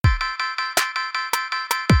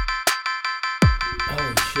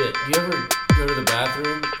Shit, do you ever go to the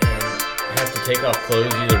bathroom and have to take off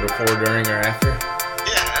clothes either before, during, or after? Yeah,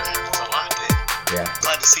 that happens a lot, dude. Yeah.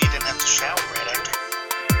 Glad to see you didn't have to shower right after.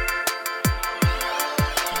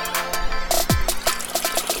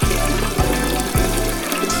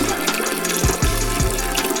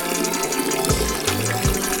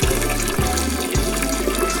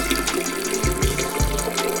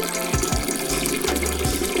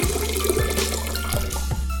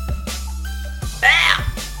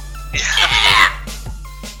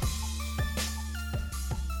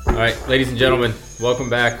 All right, ladies and gentlemen, welcome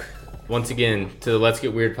back once again to the Let's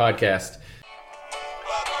Get Weird podcast.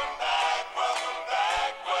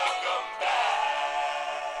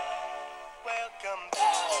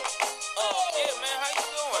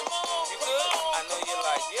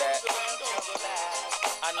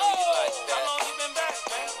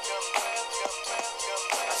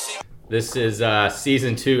 This is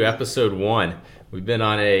season 2, episode 1. We've been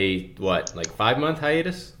on a, 5-month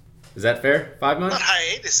hiatus? Is that fair? 5 months? Not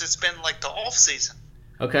hiatus, it's been like the off season.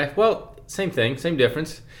 Okay, well, same thing, same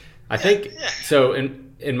difference. I think, so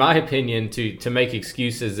in my opinion, to make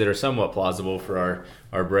excuses that are somewhat plausible for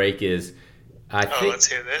our break is, I think let's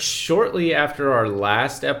hear this. Shortly after our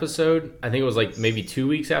last episode, I think it was like maybe 2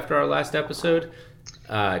 weeks after our last episode,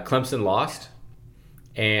 Clemson lost.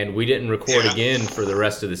 And we didn't record again for the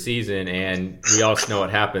rest of the season, and we all know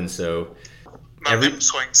what happened, so...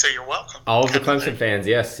 swing, so you're welcome. All of the Clemson fans,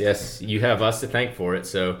 yes, you have us to thank for it.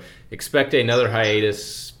 So expect another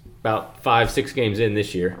hiatus about 5-6 games in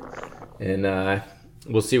this year, and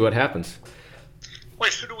we'll see what happens.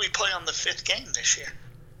 Wait, who do we play on the 5th game this year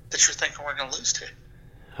that you're thinking we're going to lose to?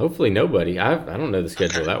 Hopefully nobody. I don't know the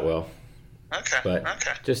schedule that well. Okay. But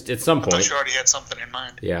just at some point. I thought you already had something in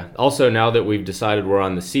mind. Yeah. Also, now that we've decided we're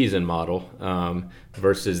on the season model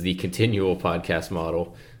versus the continual podcast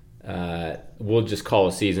model, we'll just call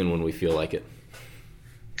a season when we feel like it.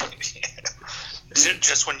 Is it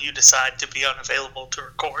just when you decide to be unavailable to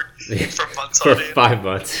record for months for on end? 5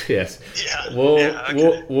 months, yes. Yeah. We'll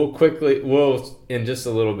in just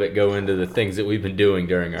a little bit go into the things that we've been doing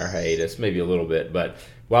during our hiatus, maybe a little bit. But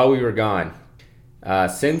while we were gone,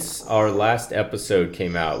 since our last episode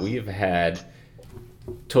came out, we have had a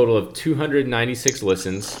total of 296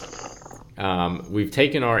 listens. We've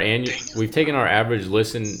taken our average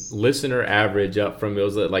listener average up from, it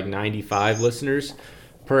was like 95 listeners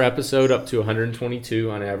per episode up to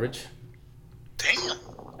 122 on average.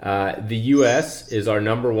 Damn. The U.S. is our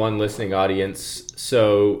number one listening audience.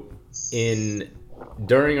 So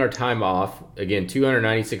during our time off, again,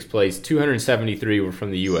 296 plays, 273 were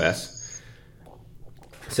from the U.S.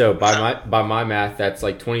 So by my math, that's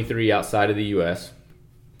like 23 outside of the U.S.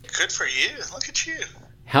 Good for you. Look at you.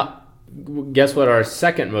 Guess what our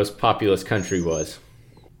second most populous country was?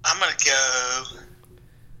 I'm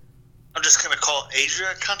just going to call Asia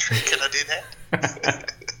a country. Can I do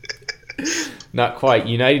that? Not quite.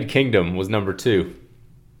 United Kingdom was number 2.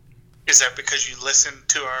 Is that because you listened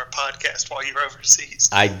to our podcast while you were overseas?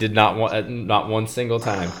 I did not one single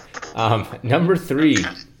time. Number 3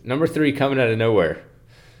 coming out of nowhere.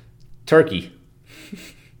 Turkey.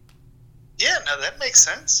 Yeah, no, that makes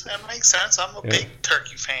sense. I'm a big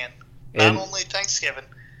turkey fan. Not only Thanksgiving.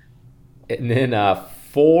 And then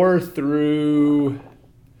 4 through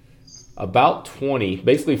about 20,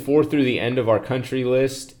 basically 4 through the end of our country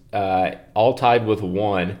list, all tied with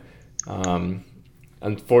 1.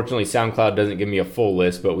 Unfortunately, SoundCloud doesn't give me a full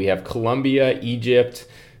list, but we have Colombia, Egypt,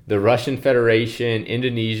 the Russian Federation,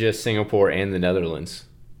 Indonesia, Singapore, and the Netherlands.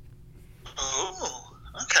 Oh,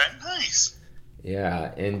 okay, nice.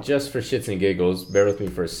 Yeah, and just for shits and giggles, bear with me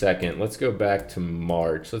for a second. Let's go back to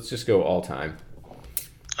March. Let's just go all time.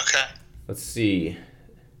 Okay. Let's see.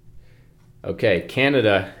 Okay,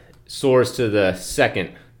 Canada soars to the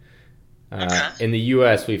second. In the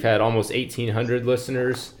U.S., we've had almost 1,800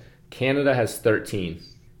 listeners. Canada has 13.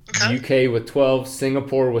 Okay. UK with 12,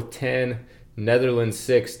 Singapore with 10, Netherlands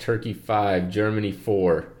 6, Turkey 5, Germany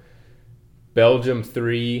 4, Belgium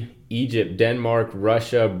 3, Egypt, Denmark,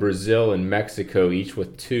 Russia, Brazil, and Mexico, each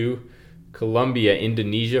with 2. Colombia,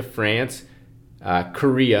 Indonesia, France,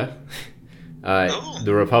 Korea,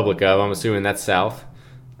 the Republic of, I'm assuming that's south.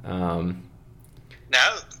 No,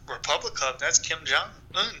 Republic of, that's Kim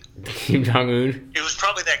Jong-un. Kim Jong-un? It was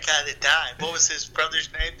probably that guy that died. What was his brother's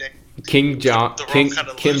name? Kim Jong-nam.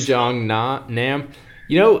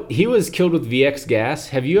 You know, he was killed with VX gas.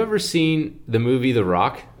 Have you ever seen the movie The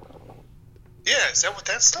Rock? Yeah, is that what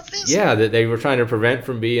that stuff is? Yeah, that they were trying to prevent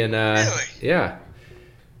from being... Really? Yeah.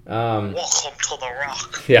 Welcome to The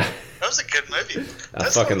Rock. Yeah. That was a good movie. I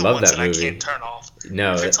fucking love that movie. I can't turn off.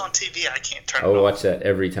 No. If it's on TV, I can't turn it off. I will watch that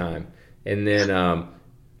every time. And then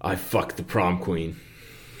I fucked the prom queen.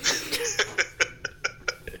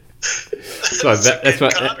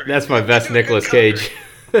 That's my best Nicolas Cage.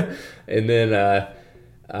 And then,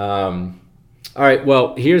 all right.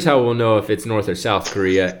 Well, here's how we'll know if it's North or South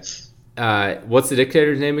Korea. What's the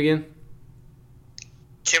dictator's name again?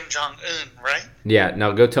 Kim Jong-un, right? Yeah.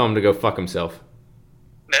 Now go tell him to go fuck himself.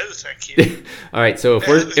 No, thank you. All right. So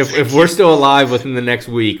if we're still alive within the next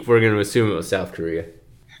week, we're going to assume it was South Korea.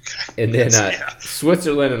 Okay. And then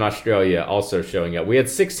Switzerland and Australia also showing up. We had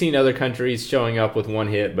 16 other countries showing up with one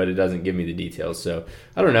hit, but it doesn't give me the details. So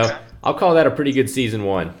I don't know. Okay. I'll call that a pretty good season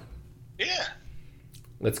 1. Yeah.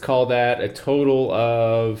 Let's call that a total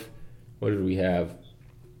of, what did we have?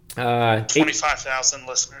 25,000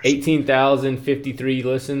 listeners. 18,053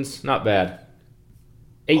 listens. Not bad.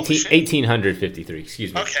 1,853,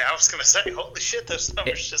 excuse me. Okay, I was going to say, holy shit, those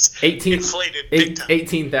numbers just inflated big time.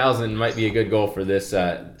 18,000 might be a good goal for this,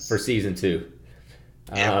 for season 2.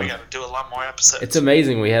 Yeah, we got to do a lot more episodes. It's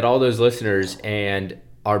amazing. We had all those listeners, and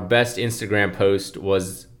our best Instagram post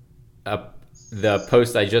was the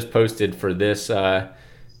post I just posted for this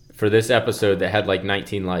episode that had like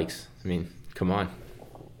 19 likes. I mean, come on.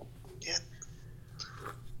 Yeah.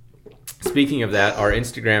 Speaking of that, our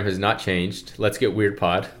Instagram has not changed. Let's Get Weird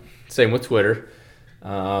Pod. Same with Twitter.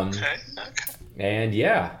 Okay. And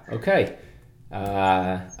yeah, okay.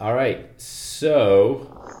 All right.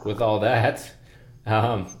 So, with all that,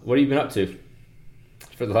 what have you been up to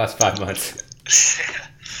for the last 5 months?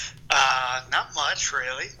 Not much,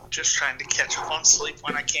 really. Just trying to catch up on sleep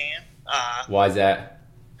when I can. Why is that?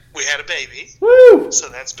 We had a baby. Woo! So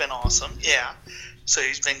that's been awesome. Yeah. So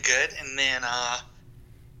he's been good. And then,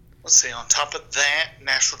 let's see, on top of that,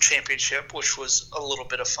 National Championship, which was a little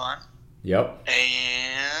bit of fun. Yep.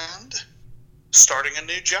 And starting a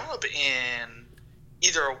new job in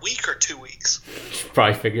either a week or 2 weeks.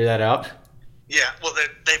 Probably figure that out. Yeah. Well,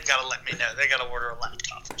 they've got to let me know. They got to order a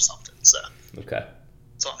laptop or something. So. Okay.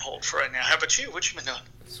 It's on hold for right now. How about you? What you been doing?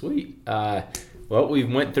 Sweet. Well, we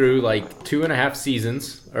went through like 2.5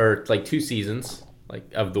 seasons, or like 2 seasons, like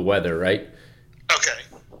of the weather, right? Okay.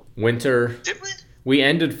 Winter. Did we? We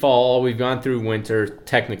ended fall. We've gone through winter.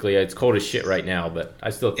 Technically, it's cold as shit right now, but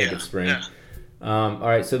I still think it's spring. Yeah. All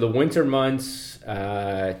right. So the winter months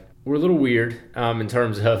were a little weird in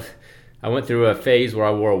terms of I went through a phase where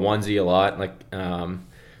I wore a onesie a lot. Like.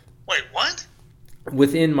 Wait, what?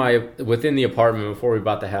 Within the apartment before we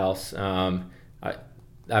bought the house,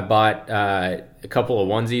 I bought a couple of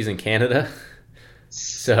onesies in Canada.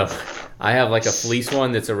 So I have like a fleece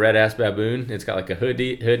one that's a red ass baboon. It's got like a hood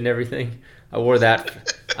and everything. I wore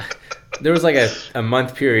that. There was like a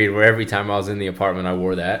month period where every time I was in the apartment, I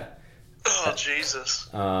wore that. Oh Jesus!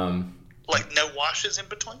 Like no washes in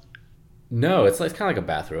between? No, it's kind of like a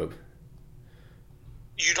bathrobe.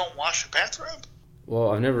 You don't wash a bathrobe?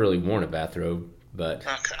 Well, I've never really worn a bathrobe, but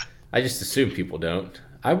okay. I just assume people don't.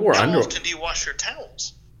 I wore How often do you wash your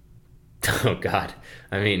towels? Oh God,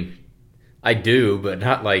 I mean, I do, but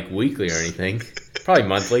not like weekly or anything. Probably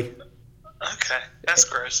monthly. Okay, that's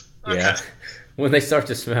gross. Okay. Yeah, when they start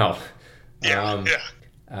to smell. Yeah,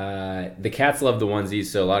 the cats love the onesies,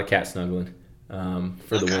 so a lot of cat snuggling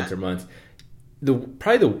for the winter months.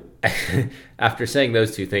 After saying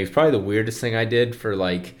those two things, probably the weirdest thing I did for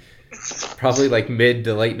probably mid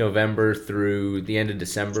to late November through the end of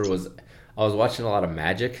December was I was watching a lot of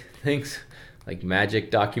magic things, like magic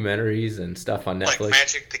documentaries and stuff on Netflix. Like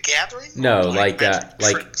Magic the Gathering? No,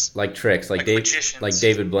 tricks? like tricks, like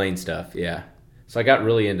David Blaine stuff. Yeah, so I got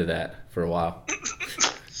really into that for a while.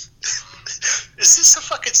 Is this a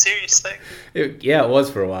fucking serious thing? Yeah, it was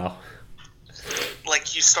for a while.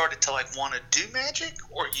 Like you started to want to do magic,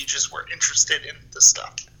 or you just were interested in the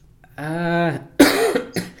stuff?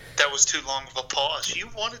 That was too long of a pause. You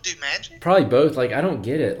want to do magic? Probably both. I don't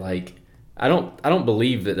get it. I don't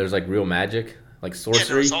believe that there's real magic, like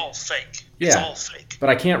sorcery. Yeah, it's all fake. It's all fake. But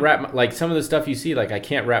I can't wrap some of the stuff you see. I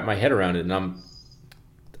can't wrap my head around it, and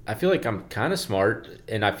I feel like I'm kind of smart,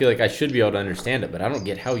 and I feel like I should be able to understand it, but I don't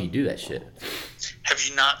get how you do that shit. Have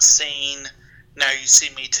you not seen Now You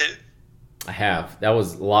See Me Too? I have. That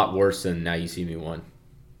was a lot worse than Now You See Me 1.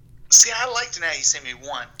 See, I liked Now You See Me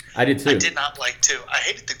 1. I did too. I did not like 2. I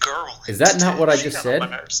hated the girl. Is that not what I just said?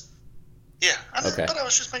 Yeah. Okay. But I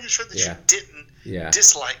was just making sure that you didn't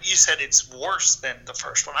dislike. You said it's worse than the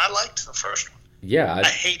first one. I liked the first one. Yeah. I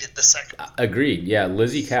hated the second one. Agreed. Yeah.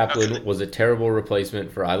 Lizzie Kaplan was a terrible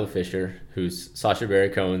replacement for Isla Fisher, who's Sacha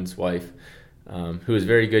Baron Cohen's wife, who is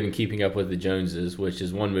very good in Keeping Up with the Joneses, which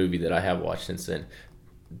is one movie that I have watched since then.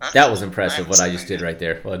 That was impressive what I just did right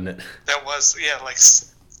there, wasn't it? That was,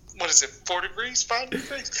 what is it, 4 degrees, 5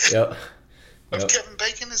 degrees? Yep. of Yep. Kevin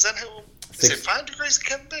Bacon? Is that who? Is 6. it 5 degrees of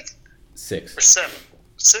Kevin Bacon? 6. Or 7?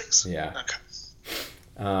 6? Yeah.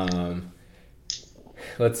 Okay.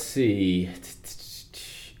 Let's see.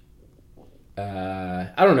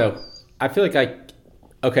 I don't know. I feel like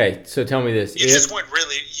okay, so tell me this. You just went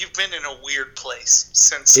really. You've been in a weird place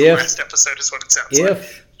since the last episode. Is what it sounds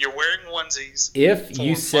like. You're wearing onesies. If for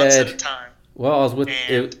you months said, at a time, well, I was with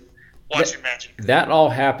and watching Magic. That all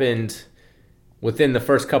happened within the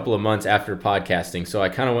first couple of months after podcasting, so I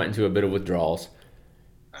kind of went into a bit of withdrawals.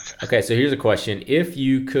 Okay, so here's a question: if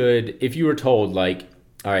you were told, like,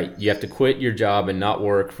 all right, you have to quit your job and not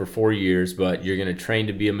work for 4 years, but you're going to train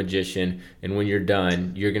to be a magician, and when you're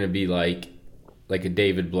done, you're going to be like a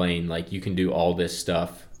David Blaine, like you can do all this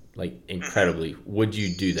stuff, like incredibly. Would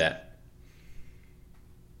you do that?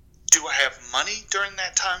 Do I have money during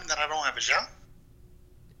that time that I don't have a job?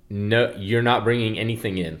 No, you're not bringing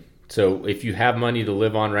anything in. So if you have money to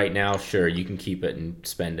live on right now, sure, you can keep it and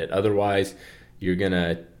spend it. Otherwise, you're going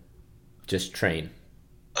to just train.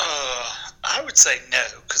 I would say no,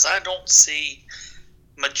 because I don't see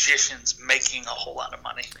magicians making a whole lot of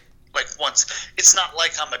money. Like it's not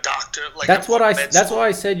like I'm a doctor. Like that's why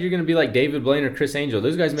I said you're going to be like David Blaine or Chris Angel.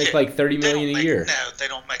 Those guys make like $30 million a year. No, they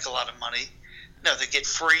don't make a lot of money. No, they get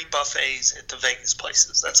free buffets at the Vegas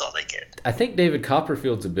places. That's all they get. I think David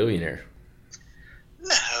Copperfield's a billionaire.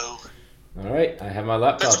 No. All right, I have my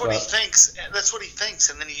laptop. That's what he thinks. That's what he thinks,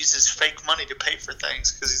 and then he uses fake money to pay for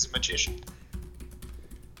things because he's a magician.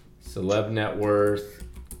 Celeb net worth,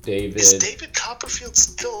 David. Is David Copperfield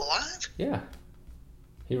still alive? Yeah.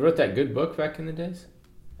 He wrote that good book back in the days.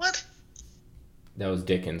 What? That was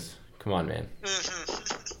Dickens. Come on, man. Mm-hmm.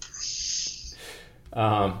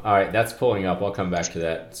 All right, that's pulling up. I'll come back to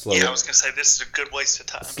that. Yeah, I was going to say, this is a good waste of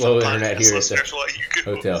time. Slow internet here at the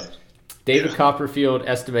hotel. David Copperfield,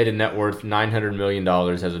 estimated net worth $900 million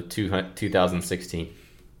as of 2016.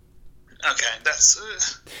 Okay, this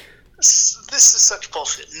is such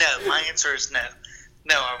bullshit. No, my answer is no.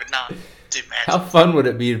 No, I would not do magic. How fun would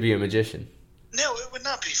it be to be a magician? No, it would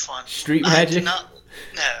not be fun. Street magic? No.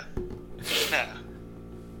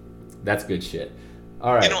 That's good shit.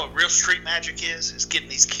 All right. You know what real street magic is? Is getting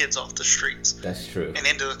these kids off the streets. That's true. And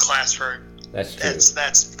into the classroom. That's true.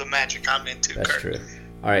 That's the magic I'm into. That's true.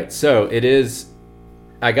 All right, so it is.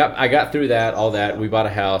 I got through that, all that. We bought a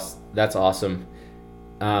house. That's awesome.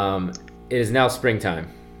 It is now springtime.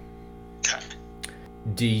 Okay.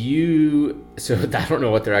 So I don't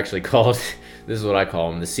know what they're actually called. This is what I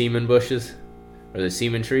call them: the semen bushes, or the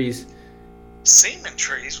semen trees. Semen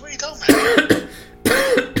trees? What are you talking about?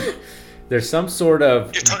 There's some sort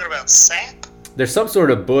of. You're talking about sap? There's some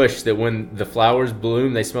sort of bush that when the flowers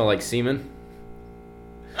bloom, they smell like semen.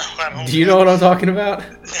 Oh, I don't do you know what I'm talking about?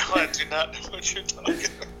 No, I do not know what you're talking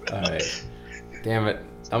about. All right. Damn it.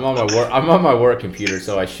 I'm on my work computer,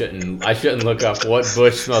 so I shouldn't look up what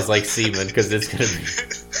bush smells like semen, because it's gonna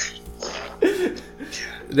be.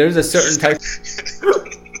 There's a certain type.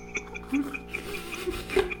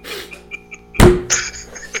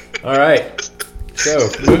 All right. So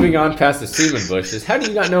moving on past the semen bushes, how do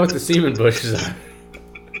you not know what the semen bushes are?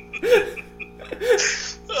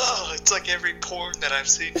 Oh, it's like every porn that I've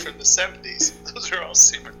seen from the 70s. Those are all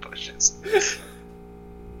semen bushes.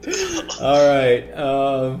 All right.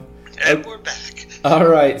 And we're back. All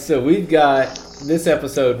right. So we've got this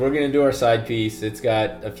episode. We're going to do our side piece. It's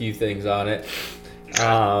got a few things on it.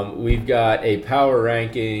 We've got a power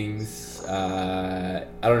rankings. I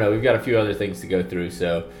don't know. We've got a few other things to go through.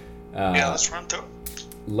 So yeah, let's run through.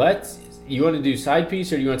 You want to do side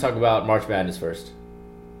piece, or do you want to talk about March Madness first?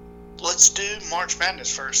 Let's do March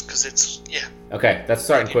Madness first, because it's, yeah. Okay, that's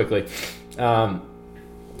starting quickly. All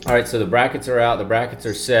right, so the brackets are out. The brackets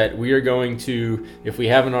are set. We are going to, if we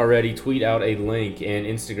haven't already, tweet out a link and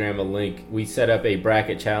Instagram a link. We set up a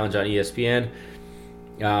bracket challenge on ESPN.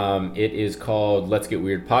 It is called Let's Get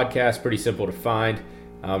Weird Podcast. Pretty simple to find.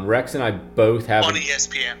 Rex and I both have... On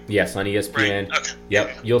ESPN? Yes, on ESPN. Right. Okay. Yep,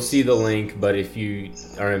 Yeah. You'll see the link, but if you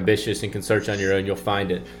are ambitious and can search on your own, you'll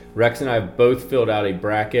find it. Rex and I have both filled out a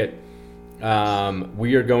bracket.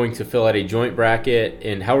 We are going to fill out a joint bracket,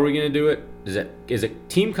 and how are we going to do it? Is it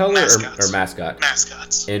team color or mascot?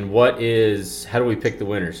 Mascots. And how do we pick the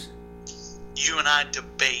winners? You and I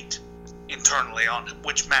debate internally on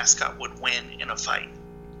which mascot would win in a fight.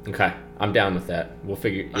 Okay, I'm down with that. We'll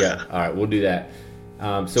figure. Yeah, all right, we'll do that.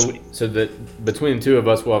 So between the two of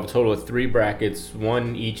us, we'll have a total of 3 brackets,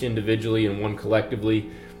 one each individually and one collectively.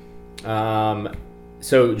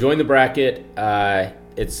 So join the bracket.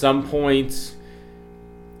 At some point,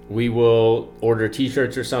 we will order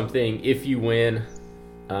T-shirts or something. If you win,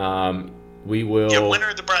 we will. Yeah, winner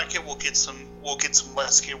of the bracket will get some we'll get some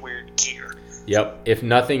Let's Get Weird gear. Yep. If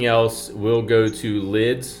nothing else, we'll go to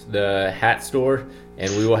Lids, the hat store,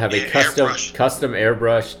 and we will have a custom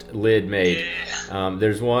airbrushed lid made. Yeah.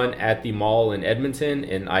 There's one at the mall in Edmonton,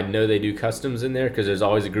 and I know they do customs in there because there's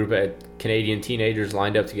always a group of Canadian teenagers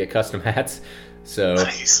lined up to get custom hats. So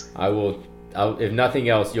nice. If nothing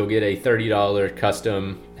else, you'll get a $30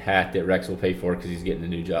 custom hat that Rex will pay for because he's getting a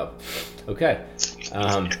new job. Okay.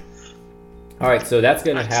 All right, so that's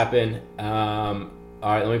going to happen. All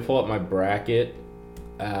right, let me pull up my bracket.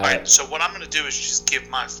 All right, so what I'm going to do is just give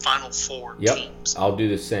my Final Four teams. I'll do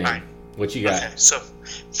the same. All right. What you got? Okay, so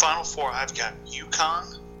Final Four, I've got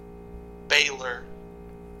UConn, Baylor,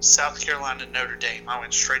 South Carolina, Notre Dame. I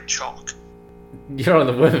went straight chalk. You're on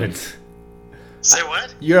the women's. Say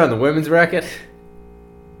what? You're on the women's bracket?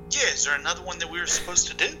 Yeah, is there another one that we were supposed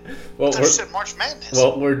to do? Well, I thought you said March Madness.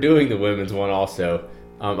 Well, we're doing the women's one also.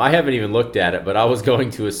 I haven't even looked at it, but I was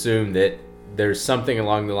going to assume that there's something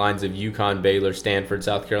along the lines of UConn, Baylor, Stanford,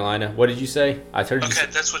 South Carolina. What did you say? I heard you. Okay,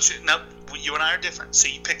 that's what you. No, you and I are different. So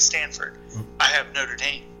you picked Stanford. I have Notre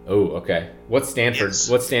Dame. Oh, okay. What's Stanford? Yes.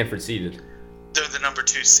 What's Stanford seeded? They're the number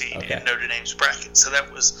 2 seed in Notre Dame's bracket. So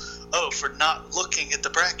that was for not looking at the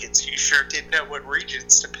brackets. You sure did know what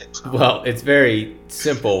regions to pick from. Well, it's very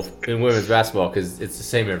simple in women's basketball because it's the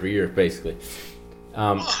same every year, basically.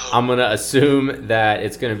 I'm going to assume that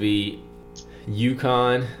it's going to be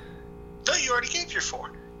UConn. No, you already gave your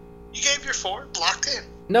 4. You gave your 4, locked in.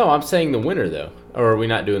 No, I'm saying the winner, though. Or are we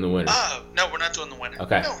not doing the winner? Oh, no, we're not doing the winner.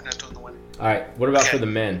 Okay. No, we're not doing the winner. All right, what about for the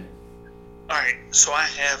men? All right, so I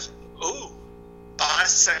have,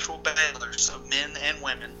 bisexual Baylor, so men and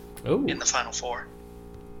women in the Final Four.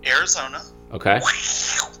 Arizona. Okay.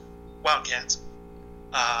 Wildcats.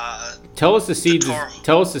 Tell us the seeds.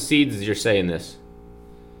 Tell us the seeds as you're saying this.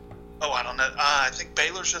 Oh, I don't know. I think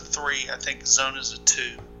Baylor's a 3. I think Zona's a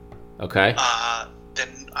 2. Okay.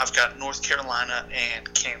 Then I've got North Carolina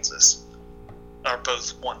and Kansas are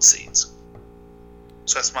both 1 seeds.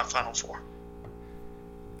 So that's my Final Four.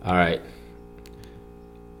 All right.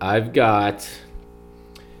 I've got.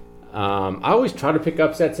 I always try to pick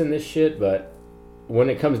upsets in this shit, but when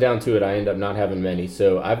it comes down to it, I end up not having many.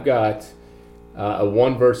 So I've got a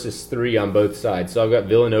 1 versus 3 on both sides. So I've got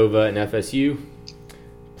Villanova and FSU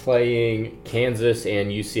playing Kansas and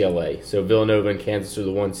UCLA. So Villanova and Kansas are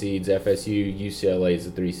the 1 seeds. FSU, UCLA is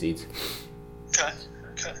the 3 seeds. Okay.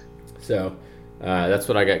 So that's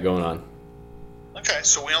what I got going on. Okay,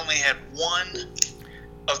 so we only had 1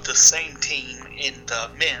 of the same team in the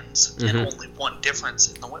men's and only 1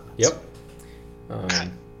 difference in the women's. Yep.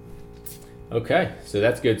 Okay, so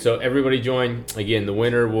that's good. So everybody join. Again, the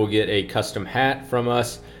winner will get a custom hat from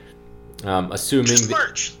us. Assuming just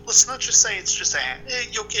merch. Let's not just say it's just a hat.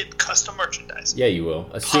 You'll get custom merchandise. Yeah, you will.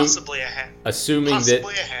 Possibly a hat. Assuming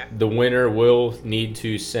that the winner will need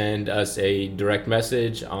to send us a direct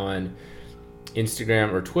message on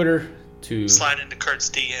Instagram or Twitter to slide into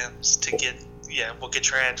Kurt's DMs to get. Yeah, we'll get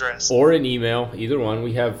your address or an email. Either one.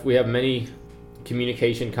 We have many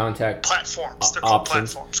communication contact platforms. They're called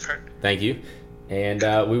platforms, Kurt. Thank you, and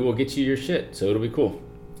we will get you your shit. So it'll be cool.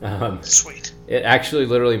 Sweet. It actually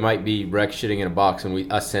literally might be Rex shitting in a box and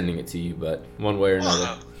us sending it to you, but one way or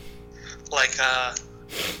another. Like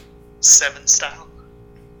 7 style.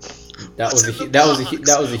 That was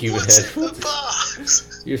a human head.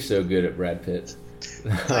 You're so good at Brad Pitt.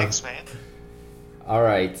 Thanks, man. All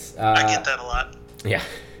right. I get that a lot. Yeah.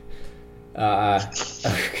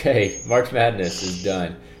 Okay. March Madness is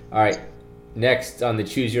done. All right. Next on the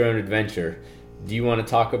Choose Your Own Adventure, do you want to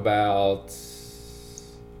talk about?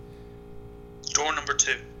 Door number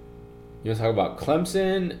 2. You want to talk about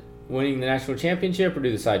Clemson winning the national championship or do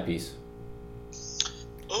the side piece?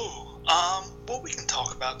 Well, we can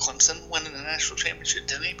talk about Clemson winning the national championship.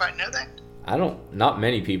 Did anybody know that? Not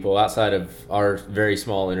many people outside of our very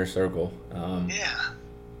small inner circle. Yeah.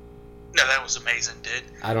 No, that was amazing, dude.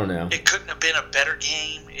 I don't know. It couldn't have been a better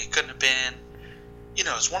game. It couldn't have been,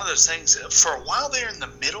 it's one of those things. For a while there in the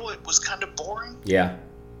middle, it was kind of boring. Yeah.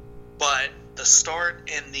 But the start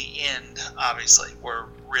and the end, obviously, were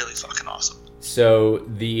really fucking awesome. So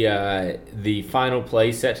the final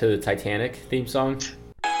play set to the Titanic theme song.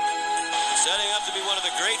 Setting up to be one of the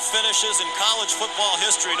great finishes in college football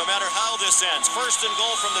history, no matter how this ends. First and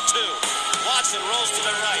goal from the 2. Watson rolls to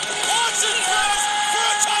the right. Watson throws for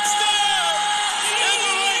a touchdown! In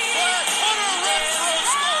the right flat, Hunter Renfrow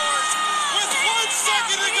scores with 1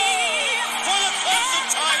 second to go for the Clemson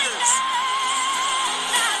Tigers.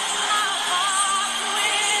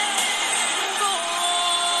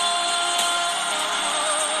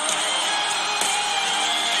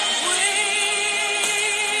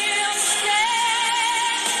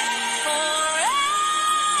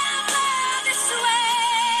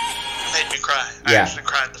 me cry. I actually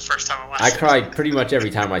cried the first time I watched it. I cried pretty much every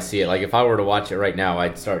time I see it. Like if I were to watch it right now,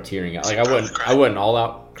 I'd start tearing up. Like I wouldn't all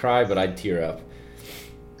out cry, but I'd tear up.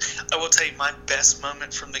 I will tell you, my best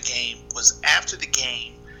moment from the game was after the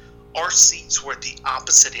game. Our seats were at the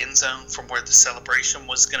opposite end zone from where the celebration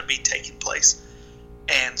was going to be taking place.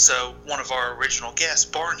 And so one of our original guests,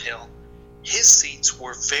 Barnhill, his seats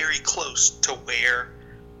were very close to where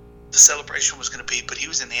the celebration was going to be, but he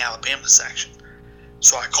was in the Alabama section.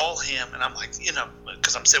 So I call him, and I'm like,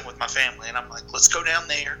 because I'm sitting with my family, and I'm like, let's go down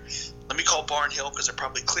there. Let me call Barnhill because they're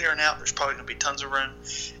probably clearing out. There's probably going to be tons of room.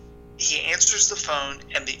 He answers the phone,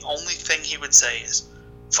 and the only thing he would say is,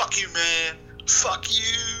 fuck you, man. Fuck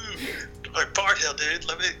you. Like, Barnhill, dude,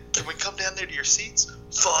 can we come down there to your seats?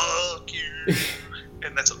 Fuck you.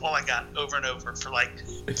 And that's all I got over and over for like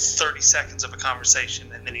 30 seconds of a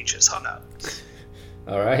conversation, and then he just hung up.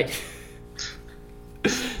 All right.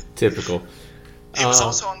 Typical. He was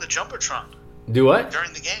also on the Jumbotron. Do what?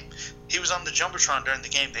 During the game. He was on the Jumbotron during the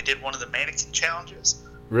game. They did one of the mannequin challenges.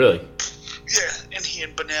 Really? Yeah, and he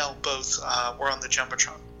and Bunnell both were on the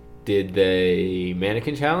Jumbotron. Did they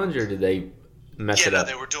mannequin challenge, or did they mess it up?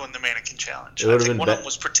 Yeah, they were doing the mannequin challenge. I think one of them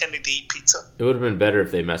was pretending to eat pizza. It would have been better if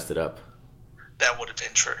they messed it up. That would have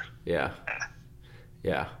been true. Yeah.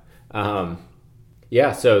 Yeah.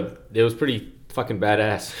 Yeah, so it was pretty fucking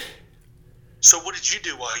badass. So what did you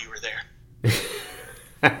do while you were there?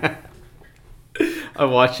 I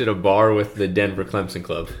watched at a bar with the Denver Clemson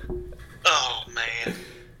Club. Oh, man.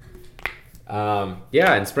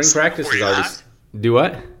 Yeah, and spring practice is already... High? Do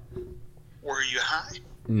what? Were you high?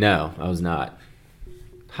 No, I was not.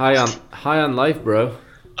 High on life, bro.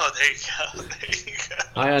 Oh, there you go. There you go.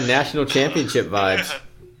 High on national championship vibes.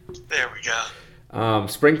 There we go.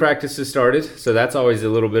 Spring practice has started, so that's always a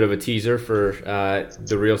little bit of a teaser for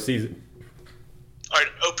the real season. All right,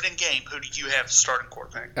 opening game. Who do you have starting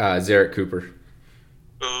quarterback? Zarek Cooper.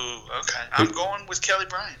 Ooh, okay. I'm going with Kelly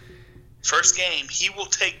Bryant. First game, he will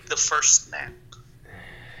take the first snap.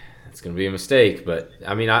 It's going to be a mistake, but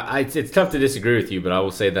I mean, it's tough to disagree with you, but I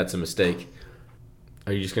will say that's a mistake.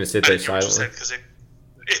 Are you just going to sit there silently? Because it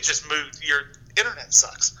just moved. Your internet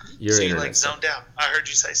sucks. Your so internet you zoned out. I heard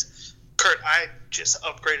you say, Kurt, I just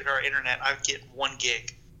upgraded our internet. I get 1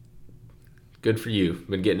 gig. Good for you.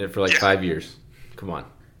 Been getting it for like 5 years. Come on.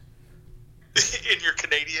 In your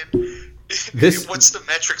Canadian, what's the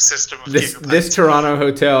metric system of gigabytes? This Toronto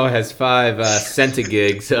hotel has 5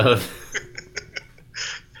 centigigs of.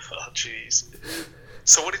 Oh, jeez.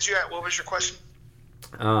 So what was your question?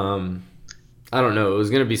 I don't know. It was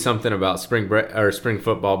going to be something about spring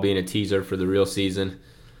football being a teaser for the real season,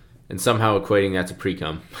 and somehow equating that to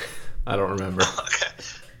pre-cum. I don't remember. Okay,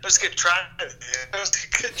 that was a good try. That was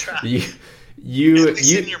a good try. You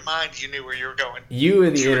in your mind, you knew where you were going. You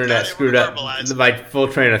and the internet screwed up my full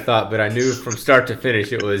train of thought, but I knew from start to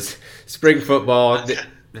finish it was spring football. Okay.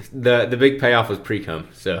 The big payoff was pre-cum.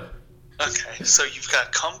 So. Okay, so you've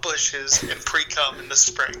got cum bushes and pre-cum in the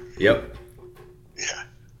spring. Yep. Yeah.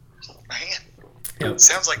 Man. Yep.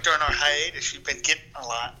 Sounds like during our hiatus you've been getting a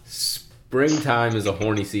lot. Springtime is a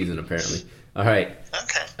horny season, apparently. All right.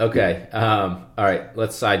 Okay. All right.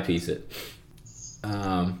 Let's side piece it.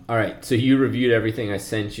 All right. So you reviewed everything I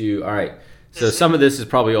sent you. All right. So some of this is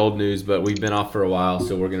probably old news, but we've been off for a while,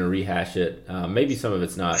 so we're going to rehash it. Maybe some of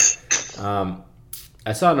it's not.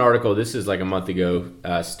 I saw an article. This is like a month ago.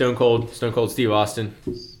 Stone Cold Steve Austin.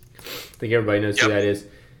 I think everybody knows who that is.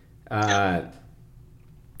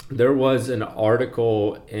 There was an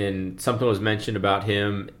article and something was mentioned about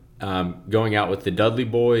him going out with the Dudley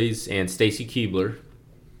Boys and Stacy Keibler.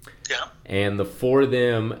 Yeah. And the 4 of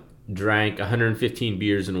them drank 115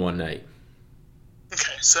 beers in one night.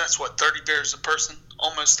 Okay, so that's what, 30 beers a person?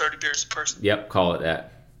 Almost 30 beers a person? Yep, call it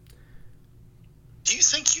that. Do you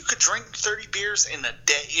think you could drink 30 beers in a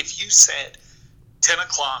day? If you said 10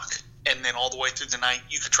 o'clock and then all the way through the night,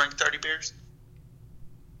 you could drink 30 beers?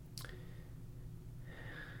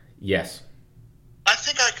 Yes. I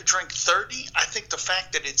think I could drink 30. I think the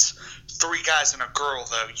fact that it's 3 guys and a girl,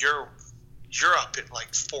 though, you're up at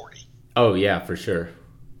like 40. Oh, yeah, for sure.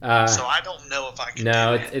 So I don't know if I could do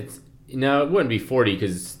that. No, it wouldn't be 40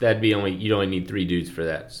 because you'd only need 3 dudes for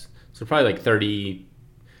that. So probably like 30.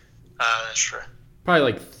 That's true. Probably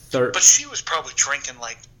like 30. But she was probably drinking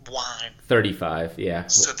like wine. 35, yeah.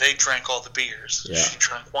 So they drank all the beers. Yeah. She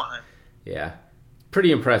drank wine. Yeah.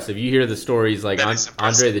 Pretty impressive. You hear the stories like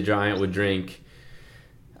Andre the Giant would drink,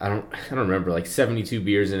 I don't remember, like 72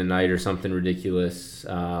 beers in a night or something ridiculous.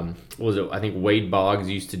 What was it? I think Wade Boggs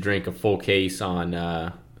used to drink a full case on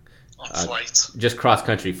flights. Just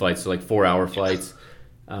cross-country flights, so like 4-hour flights.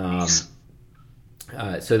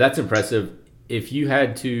 So that's impressive. if you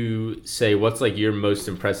had to say what's like your most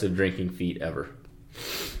impressive drinking feat ever?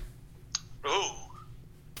 Ooh.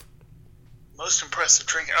 Most impressive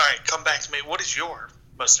drinking. All right, come back to me. What is your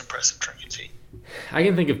most impressive drinking feat? I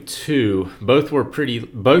can think of two. Both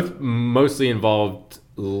mostly involved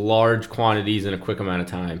large quantities in a quick amount of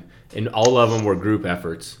time, and all of them were group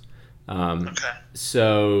efforts. Okay.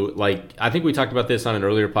 So, like, I think we talked about this on an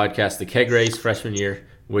earlier podcast, the keg race freshman year,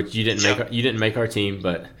 which you didn't make our team,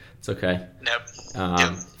 but it's okay. Nope.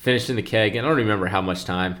 Finished in the keg, and I don't remember how much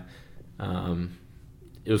time.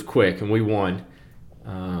 It was quick, and we won.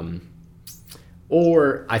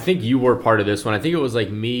 Or I think you were part of this one. I think it was like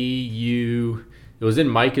me, you. It was in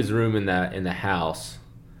Micah's room in the house,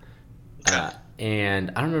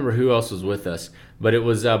 and I don't remember who else was with us. But it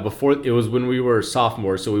was before. It was when we were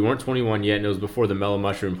sophomores, so we weren't 21 yet, and it was before the Mellow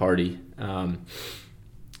Mushroom Party. Remember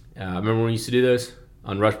when we used to do those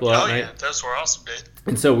on Rush Blowout night? Oh yeah, those were awesome, dude.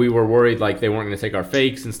 And so we were worried like they weren't going to take our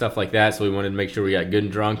fakes and stuff like that. So we wanted to make sure we got good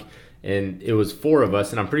and drunk. And it was 4 of us,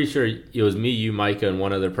 and I'm pretty sure it was me, you, Micah, and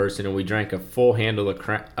one other person, and we drank a full handle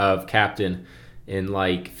of Captain in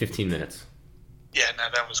like 15 minutes. Yeah, no,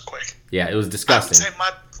 that was quick. Yeah, it was disgusting. I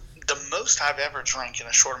would say the most I've ever drank in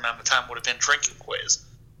a short amount of time would have been Drinking Quiz.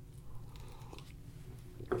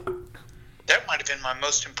 That might have been my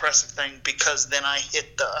most impressive thing because then I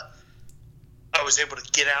was able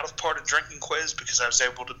to get out of part of Drinking Quiz because I was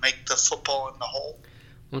able to make the football in the hole.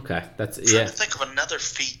 Okay, that's I'm trying to think of another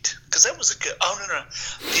feat because that was a good. Oh no,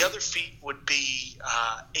 the other feat would be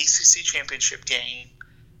ACC championship game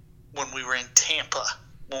when we were in Tampa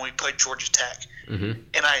when we played Georgia Tech, and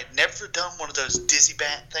I had never done one of those dizzy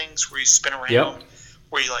bat things where you spin around,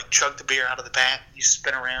 where you like chug the beer out of the bat, you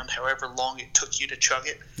spin around however long it took you to chug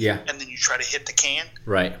it, and then you try to hit the can,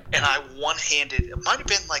 right? And I one-handed. It might have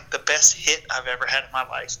been like the best hit I've ever had in my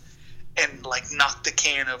life. And like knock the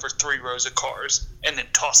can over 3 rows of cars, and then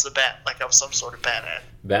toss the bat like I was some sort of badass.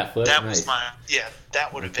 Bat flip. That nice. was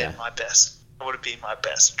that would have been my best. That would have been my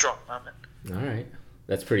best drunk moment. All right,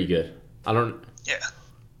 that's pretty good. I don't. Yeah.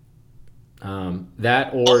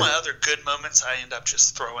 That or all my other good moments, I end up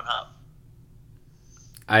just throwing up.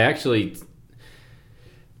 I actually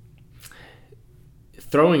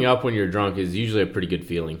throwing up when you're drunk is usually a pretty good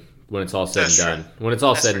feeling. When it's all said and done. True. When it's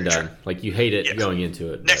all said and done. True. Like, you hate it going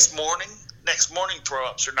into it. Next morning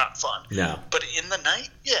throw-ups are not fun. No. But in the night,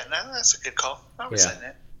 that's a good call. I would say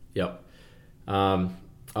that. Yep. All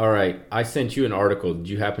right. I sent you an article. Did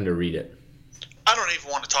you happen to read it? I don't even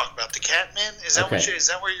want to talk about the Catman. Is that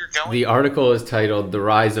where you're going? The article is titled The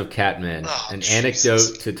Rise of Catmen, an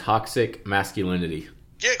anecdote to toxic masculinity.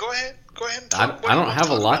 Yeah, go ahead. Go ahead and talk. I don't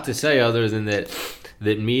have a lot to say other than that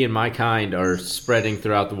me and my kind are spreading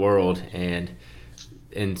throughout the world and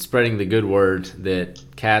spreading the good word that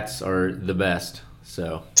cats are the best.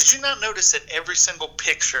 So, did you not notice that every single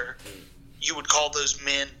picture you would call those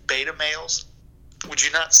men beta males? Would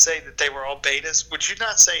you not say that they were all betas? Would you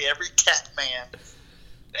not say every cat man,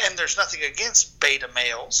 and there's nothing against beta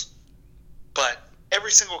males, but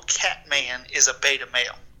every single cat man is a beta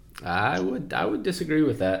male? I would disagree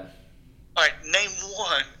with that. All right, name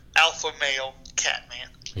one alpha male cat man.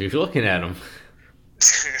 You're looking at him.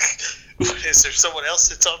 What, is there someone else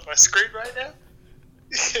that's on my screen right now?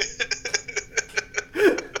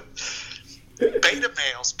 Beta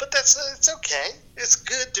males, but it's okay. It's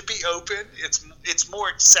good to be open. It's more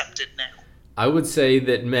accepted now. I would say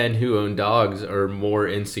that men who own dogs are more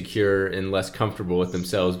insecure and less comfortable with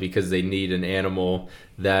themselves because they need an animal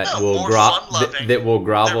that will grovel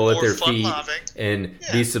at their feet and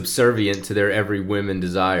be subservient to their every whim and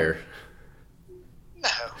desire.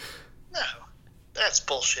 No, that's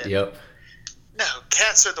bullshit. Yep. No,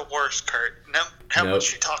 cats are the worst, Kurt. No, how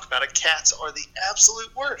much you talk about it, cats are the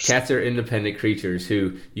absolute worst. Cats are independent creatures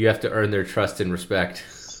who you have to earn their trust and respect.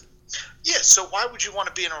 Yeah, so why would you want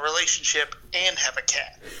to be in a relationship and have a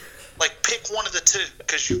cat? Like, pick one of the two,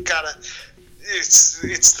 because you've got to. It's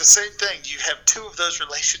the same thing. You have 2 of those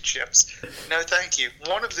relationships. No, thank you.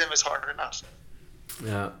 One of them is hard enough.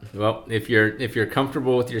 Well, if you're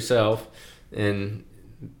comfortable with yourself, and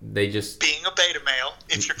they just being a beta male,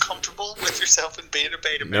 if you're comfortable with yourself and being a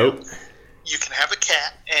beta male, you can have a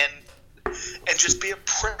cat and just be a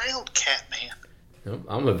proud cat man. Nope,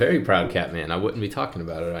 I'm a very proud cat man. I wouldn't be talking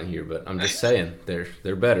about it on here, but I'm just saying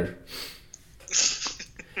they're better.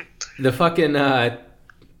 The fucking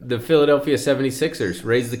the Philadelphia 76ers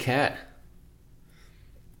raised the cat.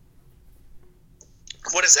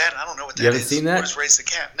 What is that? I don't know what that is. You haven't seen that? What is raise the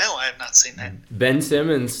cat? No, I have not seen that. Ben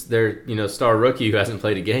Simmons, their star rookie who hasn't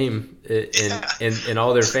played a game, and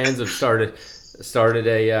all their fans have started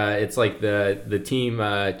a it's like the team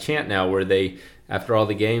chant now where they after all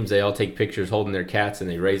the games, they all take pictures holding their cats, and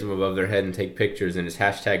they raise them above their head and take pictures, and it's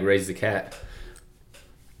hashtag raise the cat.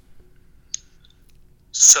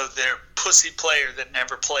 So their pussy player that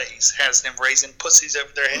never plays has them raising pussies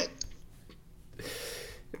over their head?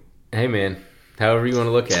 Hey, man. However you want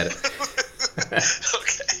to look at it. Okay.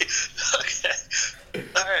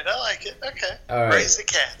 All right, I like it. Okay. All right. Raise the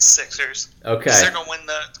cats, Sixers. Okay. Because they're going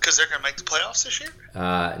to make the playoffs this year?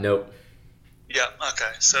 Nope. Yeah,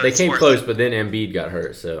 okay. So they came close, but then Embiid got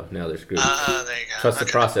hurt, so now they're screwed. There you go. Trust the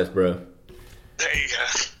process, bro. There you go.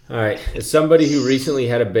 All right. As somebody who recently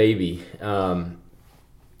had a baby, I'm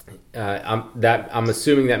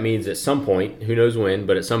assuming that means at some point, who knows when,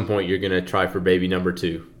 but at some point you're going to try for baby number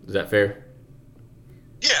 2. Is that fair?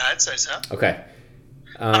 Yeah, I'd say so. Okay.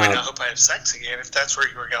 I hope I have sex again, if that's where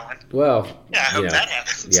you were going. Well, yeah, I hope that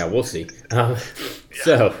happens. Yeah, we'll see.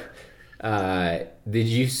 So, did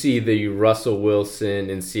you see the Russell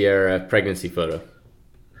Wilson and Ciara pregnancy photo?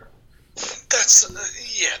 That's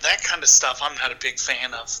that kind of stuff. I'm not a big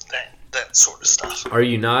fan of that sort of stuff. Are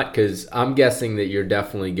you not? Because I'm guessing that you're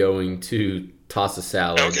definitely going to toss a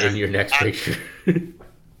salad in your next picture.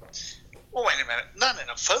 Well, wait a minute. Not in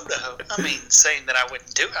a photo. I mean, saying that I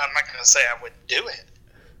wouldn't do it. I'm not going to say I wouldn't do it.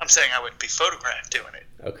 I'm saying I wouldn't be photographed doing it.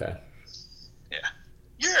 Okay. Yeah.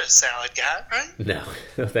 You're a salad guy, right? No,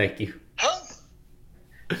 thank you. Huh?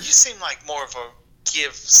 You seem like more of a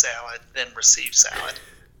give salad than receive salad.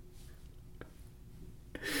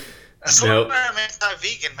 That's why I'm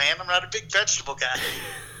anti-vegan, man. I'm not a big vegetable guy.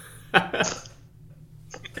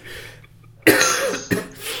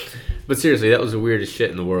 But seriously, that was the weirdest shit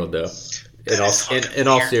in the world, though. In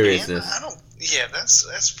all seriousness. Yeah,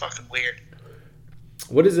 that's fucking weird.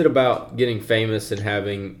 What is it about getting famous and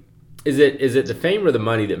having? Is it the fame or the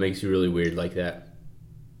money that makes you really weird like that?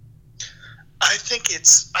 I think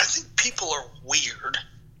people are weird.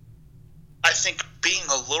 I think being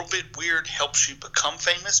a little bit weird helps you become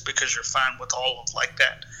famous because you're fine with all of like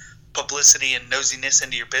that publicity and nosiness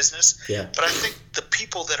into your business. Yeah. But I think the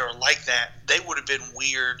people that are like that, they would have been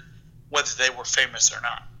weird whether they were famous or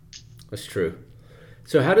not. That's true.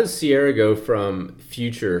 So how does Ciara go from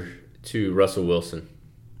Future to Russell Wilson?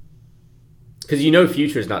 Because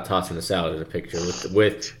Future's not tossing a salad in a picture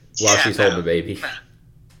while she's holding a baby. Nah.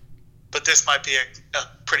 But this might be a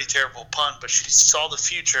pretty terrible pun, but she saw the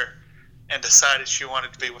future and decided she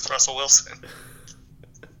wanted to be with Russell Wilson.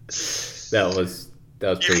 That was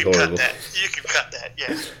pretty horrible. You can cut that,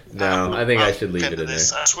 yeah. No, I think I should leave it in there.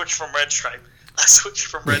 I switched from Red Stripe.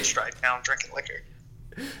 Now I'm drinking liquor.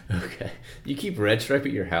 Okay. You keep Red Stripe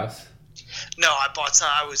at your house? No, I bought some.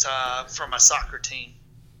 I was from my soccer team.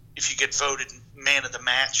 If you get voted man of the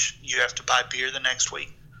match, you have to buy beer the next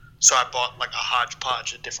week. So I bought like a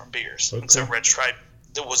hodgepodge of different beers. Okay. And so Red Stripe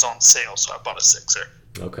that was on sale, so I bought a 6er.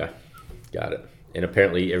 Okay. Got it. And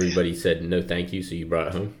apparently everybody said no thank you, so you brought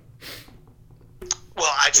it home?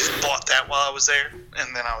 Well, I just bought that while I was there,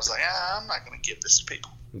 and then I was like, I'm not going to give this to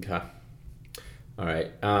people. Okay. All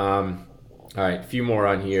right. A few more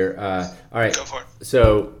on here. All right. Go for it.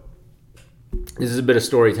 So this is a bit of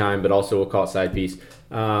story time, but also we'll call it side piece.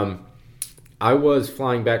 I was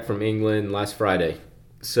flying back from England last Friday.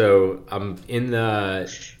 So I'm in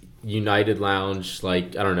the United Lounge,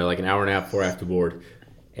 like an hour and a half before I have to board.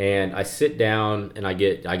 And I sit down and I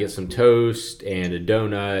get some toast and a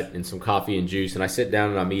donut and some coffee and juice. And I sit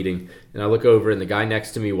down and I'm eating. And I look over and the guy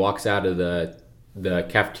next to me walks out of the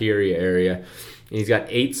cafeteria area. And he's got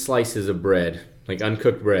 8 slices of bread, like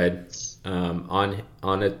uncooked bread, on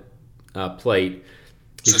a plate.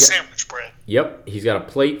 Sandwich bread. Yep. He's got a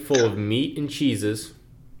plate full of meat and cheeses.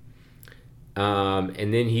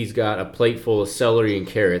 And then he's got a plate full of celery and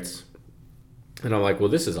carrots. And I'm like, well,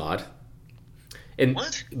 this is odd. And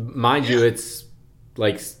what? Mind you, it's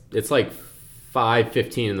like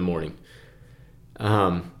 5:15 in the morning.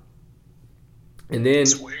 And then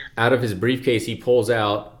out of his briefcase, he pulls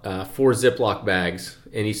out 4 Ziploc bags,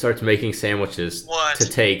 and he starts making sandwiches to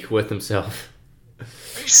take with himself.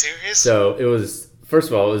 Are you serious? So it was, first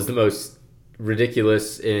of all, it was the most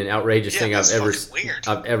ridiculous and outrageous thing I've ever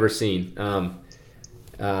seen.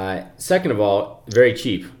 Second of all, very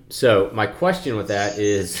cheap. So my question with that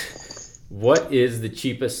is, what is the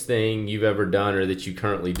cheapest thing you've ever done or that you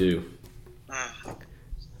currently do? I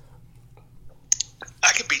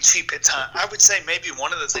could be cheap at times. I would say maybe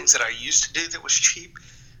one of the things that I used to do that was cheap,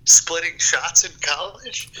 splitting shots in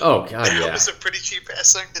college. Oh, God, yeah. That was a pretty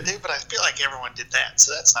cheap-ass thing to do, but I feel like everyone did that,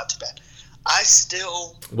 so that's not too bad.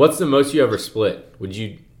 What's the most you ever split? Would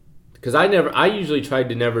you? Because I usually tried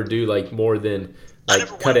to never do like more than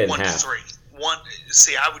cut it in half. 1 to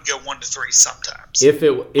 3. I would go 1 to 3 sometimes. Most of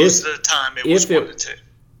the time it was 1 to 2.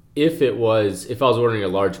 if I was ordering a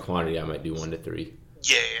large quantity, I might do 1 to 3.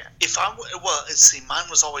 Yeah. Mine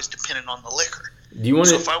was always dependent on the liquor. Do you want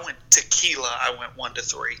So if I went tequila, I went 1 to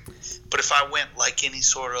 3. But if I went like any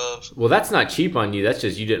sort of... Well, that's not cheap on you. That's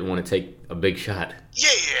just you didn't want to take a big shot. Yeah.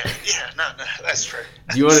 No, that's true.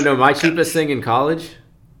 Do you want to know my cheapest thing in college?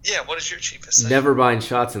 Yeah, what is your cheapest thing? Never buying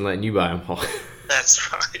shots and letting you buy them all. That's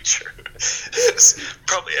probably true. It's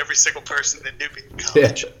probably every single person that knew me in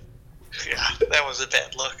college. Yeah, that was a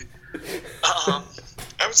bad look.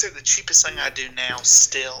 I would say the cheapest thing I do now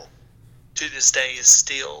still, to this day, is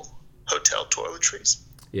still hotel toiletries.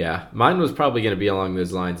 Yeah, mine was probably going to be along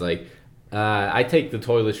those lines. Like, I take the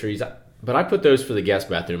toiletries, but I put those for the guest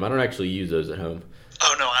bathroom. I don't actually use those at home.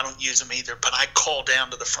 Oh, no, I don't use them either, but I call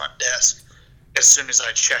down to the front desk as soon as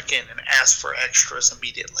I check in and ask for extras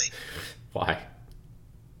immediately. Why?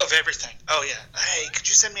 Of everything. Oh, yeah. Hey, could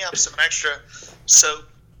you send me up some extra? So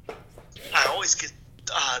I always get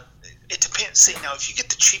it depends. See, now, if you get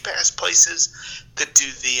the cheap-ass places that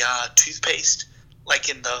do the toothpaste, like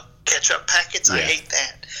in the ketchup packets, I hate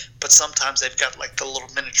that. But sometimes they've got, like, the little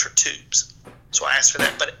miniature tubes. So I ask for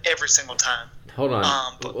that, but every single time. Hold on.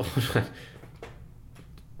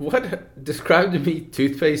 What? Describe to me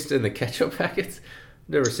toothpaste in the ketchup packets?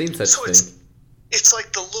 Never seen such a thing. It's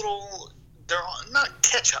like the little... They're not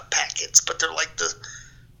ketchup packets, but they're like the...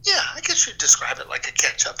 Yeah, I guess you'd describe it like a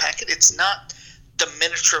ketchup packet. It's not the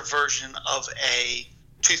miniature version of a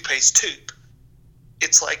toothpaste tube.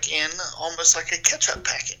 It's like almost like a ketchup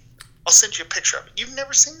packet. I'll send you a picture of it. You've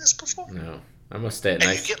never seen this before? No. I must stay at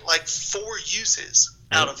And you get like 4 uses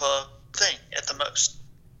out of a thing at the most.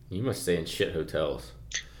 You must stay in shit hotels.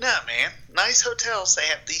 Nah, man. Nice hotels, they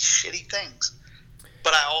have these shitty things.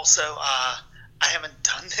 But I also... I haven't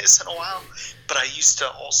done this in a while, but I used to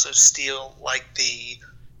also steal like the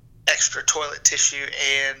extra toilet tissue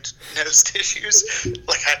and nose tissues.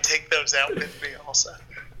 Like I'd take those out with me also.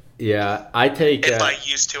 Yeah, I take... If I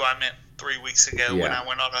used to, I meant 3 weeks ago when I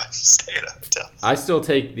went on a stay at a hotel. I still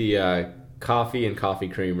take the coffee and coffee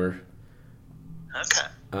creamer. Okay.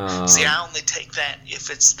 See, I only take that if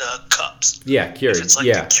it's the cups. Yeah, Keurig. If it's like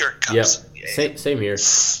the Keurig cups. Yep. Yeah. Same here.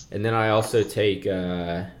 And then I also take...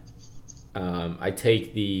 I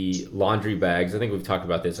take the laundry bags. I think we've talked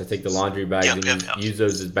about this. I take the laundry bags and use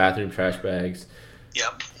those as bathroom trash bags.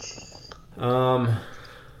 Yep.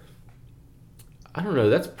 I don't know.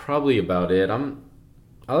 That's probably about it.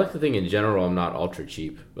 I like to think in general I'm not ultra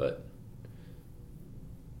cheap, but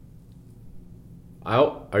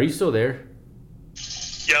are you still there?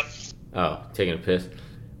 Yep. Oh, taking a piss.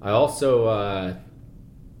 I also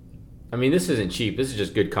I mean, this isn't cheap. This is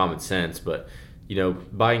just good common sense, but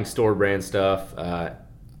buying store brand stuff. I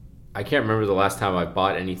can't remember the last time I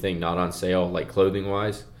bought anything not on sale, like clothing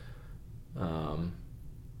wise. I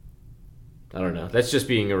don't know. That's just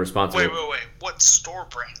being irresponsible. Wait. What store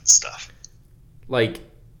brand stuff? Like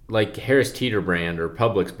Harris Teeter brand or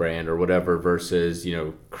Publix brand or whatever versus,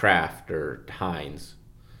 Kraft or Heinz.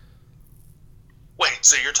 Wait,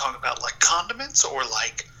 so you're talking about like condiments or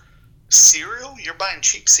like cereal? You're buying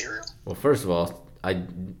cheap cereal? Well, first of all, I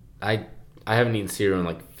haven't eaten cereal in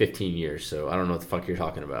like 15 years, so I don't know what the fuck you're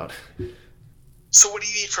talking about. So what do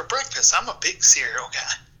you eat for breakfast? I'm a big cereal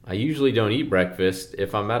guy. I usually don't eat breakfast.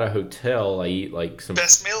 If I'm at a hotel, I eat like some...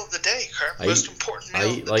 Best meal of the day, Kurt. Most important meal of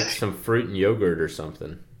the day. I eat like some fruit and yogurt or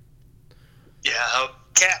something. Yeah,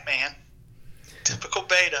 cat man. Typical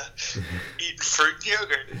beta. Eating fruit and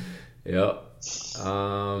yogurt. Yep.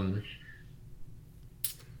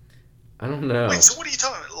 I don't know. Wait, so what are you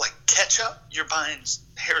talking about? Like ketchup? You're buying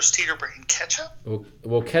Harris Teeter brand ketchup?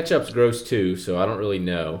 Well, ketchup's gross too, so I don't really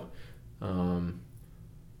know.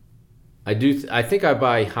 I think I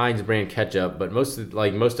buy Heinz brand ketchup, but most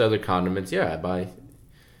other condiments, I buy.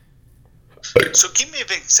 So give me a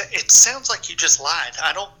big. It sounds like you just lied.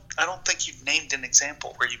 I don't think you've named an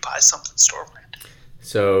example where you buy something store brand.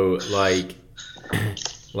 So like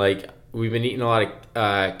we've been eating a lot of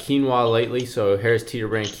quinoa lately. So Harris Teeter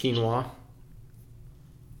brand quinoa.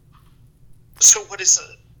 So what is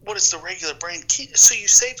the regular brand quinoa? So you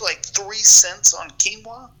saved like 3 cents on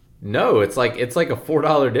quinoa? No, it's like a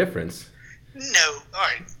 $4 difference. No, all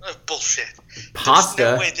right, bullshit. Pasta.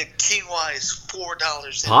 There's no way that quinoa is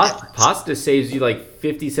 $4. Pasta saves you like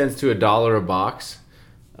 50 cents to $1 a box.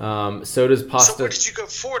 So does pasta. So where did you go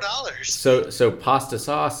 $4? So pasta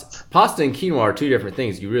sauce, pasta and quinoa are 2 different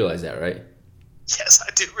things. You realize that, right? Yes, I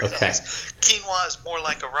do realize. Okay. Quinoa is more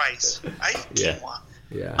like a rice. I eat quinoa.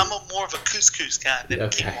 Yeah. I'm more of a couscous guy than a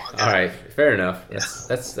quinoa guy. All right, fair enough.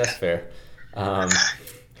 That's fair.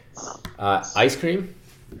 Ice cream.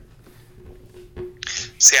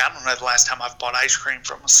 See, I don't know the last time I've bought ice cream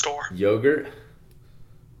from a store. Yogurt.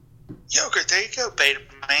 Yogurt, there you go, beta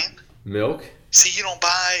man. Milk. See, you don't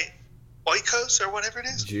buy Oikos or whatever it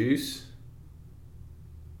is? Juice.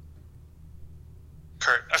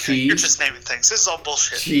 Kurt, okay, cheese. You're just naming things. This is all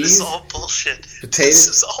bullshit. Cheese. This is all bullshit. Potato. This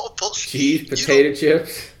is all bullshit. Cheese, potato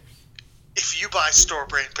chips. If you buy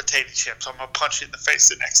store-brand potato chips, I'm going to punch you in the face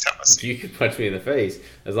the next time I see you. You can punch me in the face.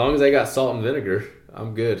 As long as I got salt and vinegar,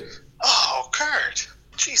 I'm good. Oh, Kurt.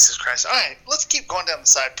 Jesus Christ. All right, let's keep going down the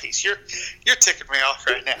side piece. You're ticking me off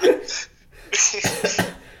right now.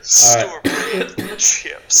 Store-brand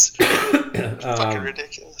chips. Fucking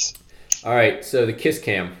ridiculous. All right, so the Kiss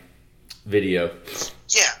Cam video.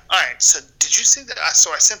 Yeah, all right. So did you see that?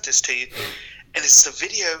 So I sent this to you, and it's the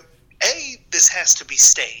video. This has to be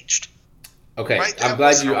staged. Okay, right? I'm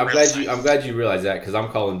glad you realized that because I'm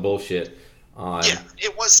calling bullshit on. Yeah,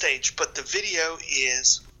 it was staged, but the video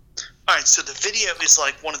is. All right, so the video is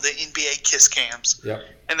like one of the NBA Kiss Cams. Yep.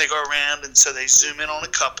 And they go around, and so they zoom in on a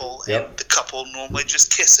couple, Yep. and the couple normally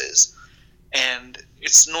just kisses, and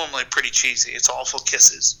it's normally pretty cheesy. It's awful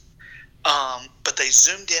kisses. But they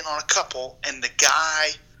zoomed in on a couple, and the guy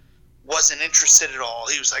wasn't interested at all.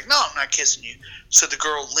 He was like, "No, I'm not kissing you." So the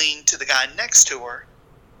girl leaned to the guy next to her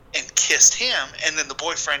and kissed him, and then the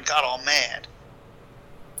boyfriend got all mad.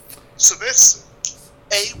 So this,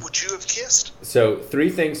 would you have kissed? So 3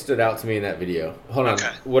 things stood out to me in that video. Hold on.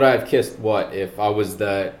 Okay. Would I have kissed what if I was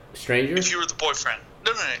the stranger? If you were the boyfriend.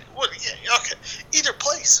 No. What? Yeah, okay. Either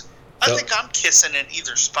place. I So- think I'm kissing in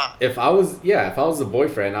either spot. If I was the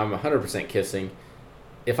boyfriend, I'm 100% kissing.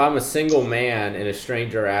 If I'm a single man and a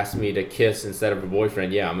stranger asks me to kiss instead of a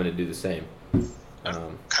boyfriend, yeah, I'm going to do the same.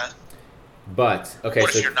 Okay. But okay,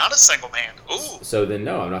 What so if you're not a single man? Ooh. so then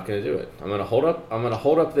no, I'm not going to do it. I'm going to hold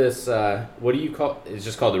up this. What do you call? It's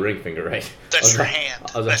just called the ring finger, right? That's your hand.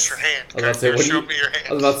 That's your hand. I was about to say, Show me your hand.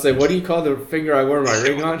 I was about to say, what do you call the finger I wear my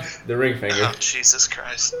ring on? The ring finger. Oh, Jesus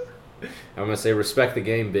Christ. I'm going to say, respect the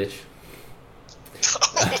game, bitch.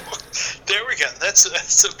 There we go.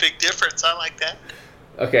 That's a big difference. I like that.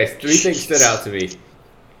 Okay, 3 things stood out to me.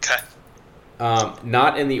 Okay.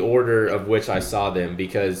 Not in the order of which I saw them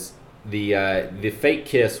because the fake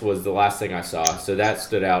kiss was the last thing I saw, so that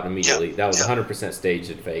stood out immediately. Yep. That was 100%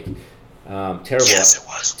 staged and fake. Terrible. Yes, it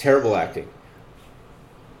was. Terrible acting.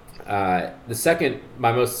 The second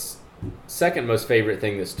most favorite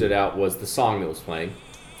thing that stood out was the song that was playing.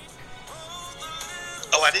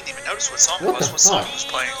 Oh, I didn't even notice what song it What was. the What song fuck? was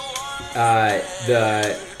playing?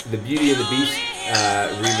 The Beauty and the Beast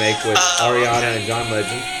remake with Ariana and John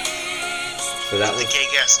Legend. So that The was gay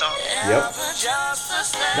Gaston. yep.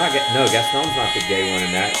 No, Gaston's not the gay one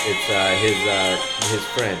in that. It's his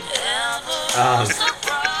friend.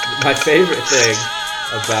 My favorite thing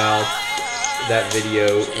about that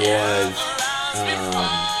video was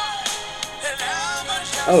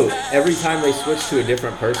every time they switched to a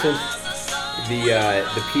different person,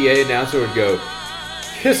 the PA announcer would go,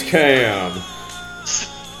 "Kiss Cam."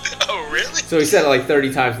 Oh, really? So he said it like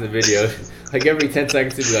 30 times in the video. Like every 10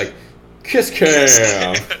 seconds he'd be like, "Kiss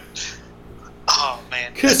Cam." Oh,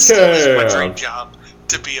 man. Kiss That's my Cam. dream job,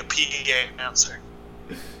 to be a PA announcer.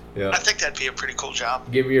 I Yeah. think that'd be a pretty cool job.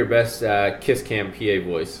 Give me your best Kiss Cam PA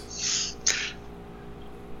voice.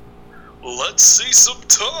 Let's see some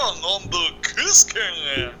tongue on the Kiss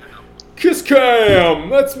Cam. Kiss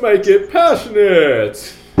Cam! Let's make it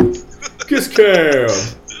passionate! Kiss Cam!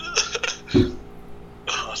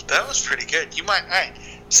 Oh, that was pretty good. You might. All right.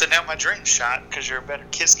 So now my dream shot because you're a better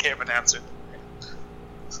Kiss Cam announcer.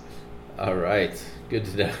 All right. Good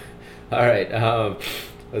to know. All right.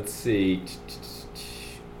 Let's see.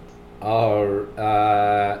 You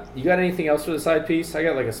got anything else for the side piece? I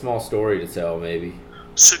got like a small story to tell, maybe.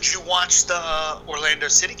 So did you watch the Orlando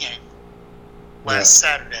City game last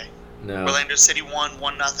Saturday? No. Orlando City won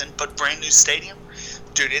 1-0, but brand new stadium,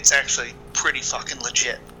 dude. It's actually pretty fucking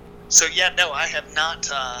legit. So yeah, no, I have not.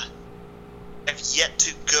 Have yet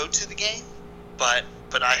to go to the game, but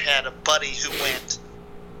I had a buddy who went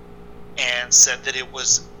and said that it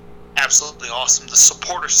was absolutely awesome. The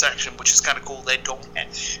supporter section, which is kind of cool, they don't.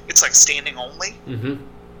 It's like standing only,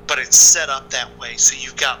 but it's set up that way. So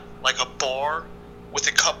you've got like a bar with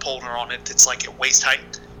a cup holder on it that's like at waist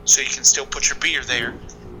height, so you can still put your beer there.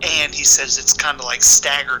 And he says it's kind of like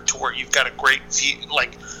staggered to where you've got a great view,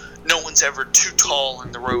 like no one's ever too tall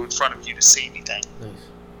in the row in front of you to see anything. Nice.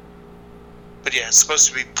 But yeah, it's supposed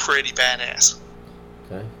to be pretty badass.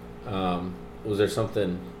 Okay. Was there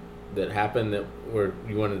something that happened that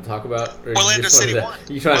you wanted to talk about? Or Orlando City won.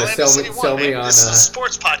 You trying Orlando to City sell won, me man. on? This is a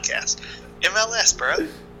sports podcast. MLS, bro.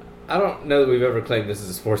 I don't know that we've ever claimed this is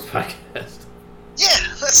a sports podcast. Yeah,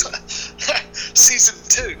 that's what,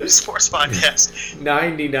 Season 2 sports podcast.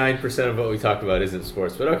 99% of what we talk about isn't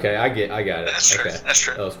sports, but okay, I got it. That's true. Okay. That's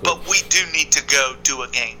true. That was cool. But we do need to go do a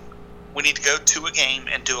game. We need to go to a game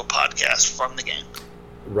and do a podcast from the game.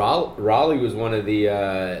 Raleigh was one of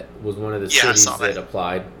the cities that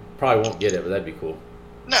applied. Probably won't get it, but that'd be cool.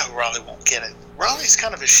 No, Raleigh won't get it. Raleigh's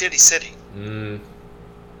kind of a shitty city.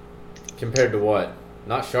 Compared to what?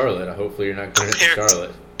 Not Charlotte. Hopefully you're not going to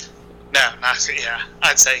Charlotte. No, not yeah.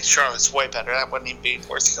 I'd say Charlotte's way better. That wouldn't even be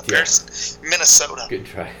worth the comparison. Yeah. Minnesota. Good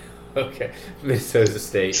try. Okay, Minnesota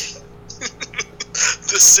State.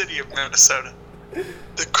 The city of Minnesota.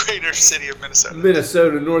 The greater city of Minnesota.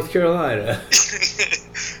 Minnesota, North Carolina.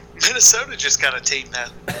 Minnesota just got a team now.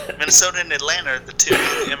 Minnesota and Atlanta are the two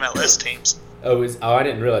MLS teams. Oh, I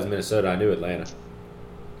didn't realize Minnesota. I knew Atlanta.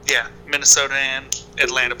 Yeah, Minnesota and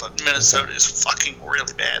Atlanta, but Minnesota is fucking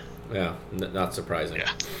really bad. Yeah, not surprising.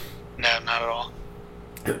 Yeah, no, not at all.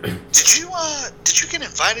 Did you get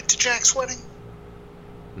invited to Jack's wedding?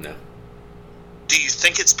 No. Do you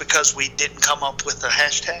think it's because we didn't come up with a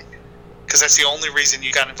hashtag? Because that's the only reason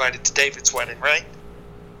you got invited to David's wedding, right?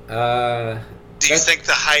 Do you think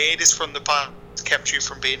the hiatus from the pod kept you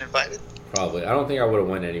from being invited? Probably. I don't think I would have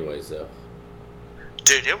went anyways, though.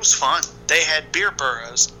 Dude, it was fun. They had beer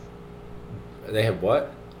burros. They had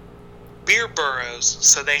what? Beer burros.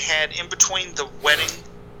 So they had, in between the wedding,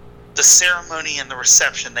 the ceremony, and the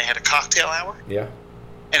reception, they had a cocktail hour. Yeah.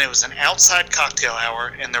 And it was an outside cocktail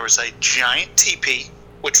hour, and there was a giant teepee,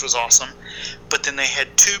 which was awesome. But then they had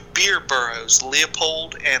two beer burros,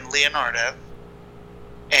 Leopold and Leonardo.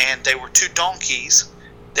 And they were two donkeys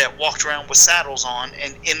that walked around with saddles on,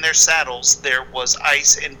 and in their saddles there was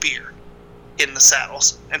ice and beer in the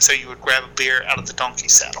saddles. And so you would grab a beer out of the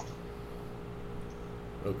donkey's saddle.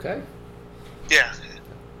 Okay. Yeah.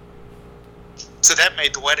 So that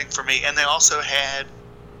made the wedding for me. And they also had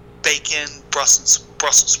bacon Brussels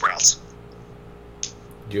sprouts.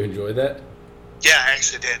 Did you enjoy that? Yeah, I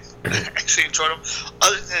actually did. I actually enjoyed them.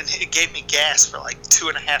 Other than it gave me gas for like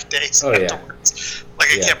 2.5 days afterwards. Yeah. Like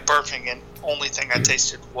I kept burping, and only thing I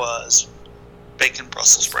tasted was bacon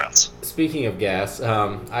Brussels sprouts. Speaking of gas,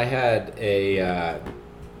 I had a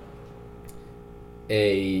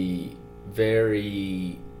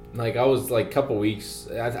very, like, I was like a couple weeks,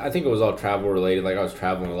 I think it was all travel related. Like I was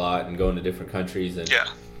traveling a lot and going to different countries, and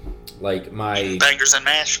like my bangers and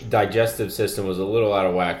mash digestive system was a little out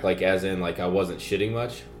of whack, like as in like I wasn't shitting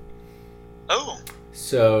much. Oh.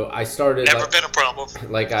 So I started. Never been a problem.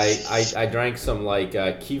 Like I drank some like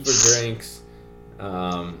kefir drinks.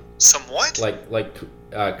 Some what? Like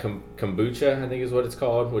kombucha, I think is what it's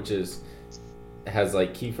called, which has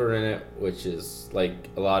like kefir in it, which is like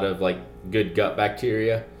a lot of like good gut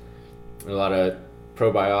bacteria, a lot of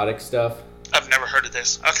probiotic stuff. I've never heard of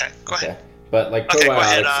this. Okay, go ahead. But like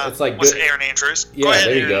probiotics, it's like was it Erin Andrews? Yeah,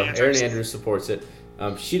 there you go. Erin Andrews supports it.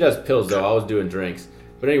 She does pills though. I was doing drinks.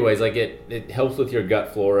 But anyways, like it helps with your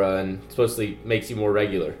gut flora and supposedly makes you more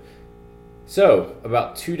regular. So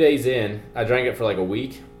about 2 days in, I drank it for like a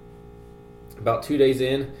week. About 2 days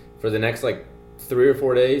in, for the next like 3 or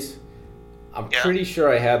 4 days, I'm pretty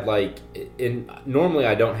sure I had like normally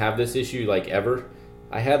I don't have this issue like ever.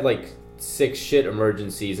 I had like 6 shit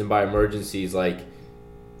emergencies, and by emergencies like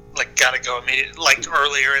gotta go immediately, like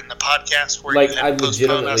earlier in the podcast where like you I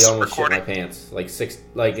legitimately almost recording. shit my pants. Like 6,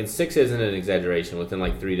 and 6 isn't an exaggeration. Within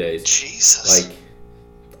like 3 days, Jesus, like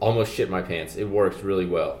almost shit my pants. It works really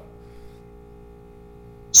well.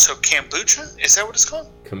 So kombucha, is that what it's called?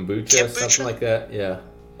 Kombucha, something like that. Yeah.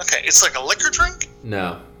 Okay, it's like a liquor drink.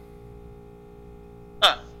 No.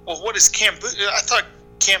 Huh. Well, what is kombucha? I thought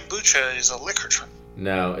kombucha is a liquor drink.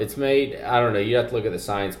 No, it's made. I don't know. You have to look at the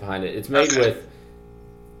science behind it. It's made with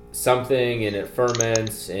something, and it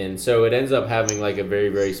ferments, and so it ends up having like a very,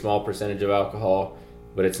 very small percentage of alcohol,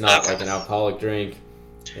 but it's not like an alcoholic drink.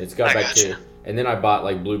 It's got bacteria. And then I bought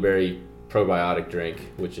like blueberry probiotic drink,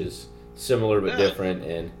 which is similar but different,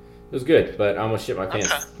 and it was good. But I almost shit my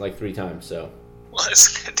pants like 3 times. So. Well,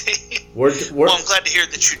 that's good to hear. Well, I'm glad to hear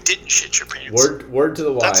that you didn't shit your pants. Word to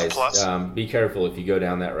the wise. That's a plus. Be careful if you go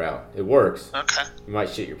down that route. It works. Okay. You might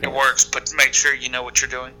shit your pants. It works, but make sure you know what you're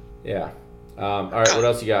doing. Yeah. All right. What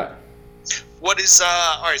else you got? What is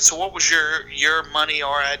all right? So, what was your money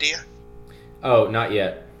or idea? Oh, not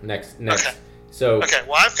yet. Next. Okay. So. Okay.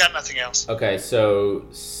 Well, I've got nothing else. Okay. So,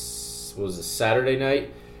 was it Saturday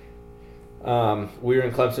night? We were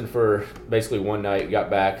in Clemson for basically one night. Got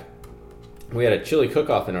back. We had a chili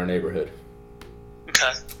cook-off in our neighborhood.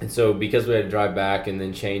 Okay. And so because we had to drive back and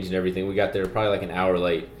then change and everything, we got there probably like an hour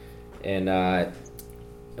late. And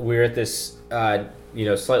we were at this, a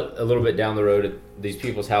little bit down the road at these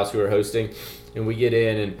people's house who were hosting. And we get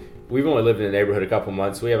in, and we've only lived in the neighborhood a couple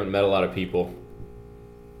months. We haven't met a lot of people.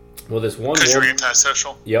 Well, this one Because you're woman.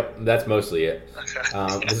 antisocial? Yep, that's mostly it. Okay.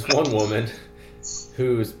 This one woman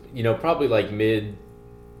who's, probably like mid.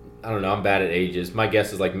 I don't know. I'm bad at ages. My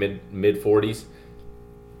guess is like mid 40s.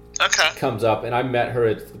 Okay. Comes up, and I met her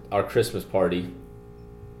at our Christmas party.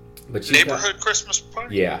 But Neighborhood Christmas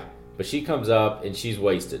party? Yeah, but she comes up and she's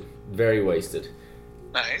wasted, very wasted.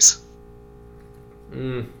 Nice.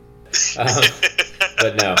 But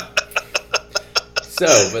no.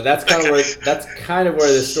 But that's kind of where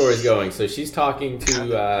this story's going. So she's talking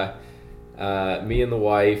to me and the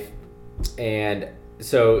wife, and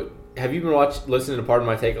so have you been listening to Pardon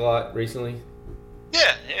My Take a lot recently?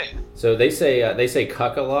 Yeah. So they say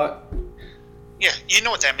cuck a lot. Yeah, you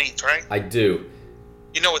know what that means, right? I do.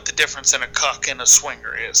 You know what the difference in a cuck and a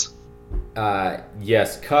swinger is?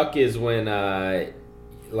 Yes, cuck is when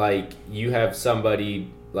like you have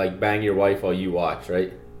somebody like bang your wife while you watch,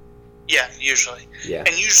 right? Yeah, usually. Yeah.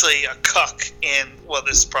 And usually a cuck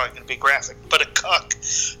this is probably going to be graphic, but a cuck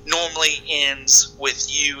normally ends with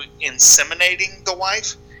you inseminating the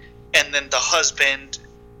wife and then the husband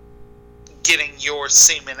getting your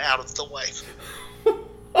semen out of the wife.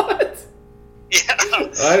 What? Yeah.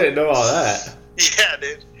 I didn't know all that. Yeah,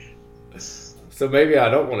 dude. So maybe I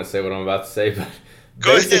don't want to say what I'm about to say, but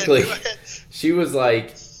Go basically, ahead. she was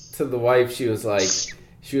like to the wife. She was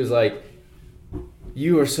like,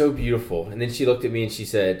 "You are so beautiful," and then she looked at me and she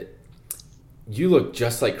said, "You look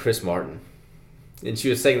just like Chris Martin," and she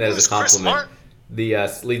was saying that as a compliment. The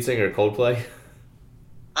lead singer of Coldplay.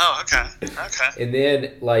 Oh, okay. And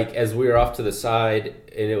then, like, as we were off to the side,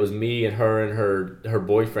 and it was me and her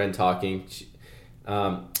boyfriend talking.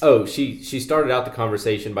 She started out the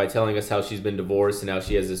conversation by telling us how she's been divorced and how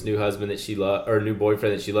she has this new husband new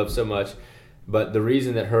boyfriend that she loves so much. But the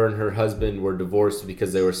reason that her and her husband were divorced is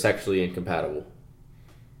because they were sexually incompatible.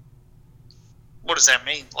 What does that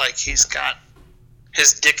mean? Like his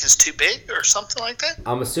dick is too big or something like that?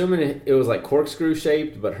 I'm assuming it was like corkscrew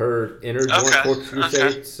shaped, but her innards weren't corkscrew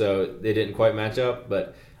shaped, so they didn't quite match up.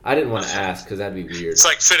 But I didn't want to ask because that'd be weird. It's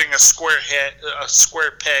like fitting a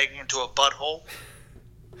square peg into a butthole.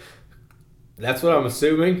 That's what I'm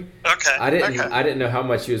assuming. Okay. I didn't know how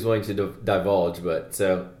much she was willing to divulge, but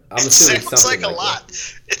so I'm assuming something like a lot.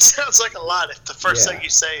 That. It sounds like a lot if the first thing you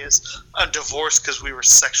say is I'm divorced because we were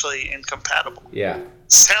sexually incompatible. Yeah.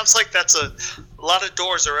 Sounds like that's a lot of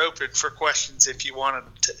doors are open for questions if you wanted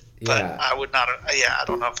them to. But I would not. I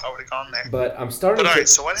don't know if I would have gone there. But I'm starting.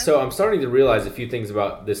 I'm starting to realize a few things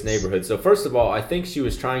about this neighborhood. So first of all, I think she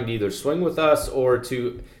was trying to either swing with us or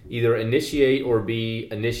to either initiate or be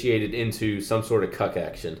initiated into some sort of cuck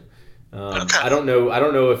action. I don't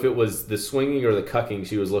know if it was the swinging or the cucking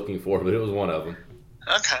she was looking for, but it was one of them.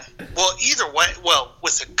 Okay. Well, either way. Well,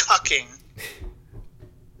 with the cucking,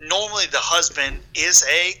 normally the husband is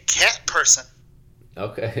a cat person.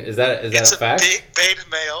 Okay, is that a fact? It's a big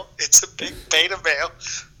beta male.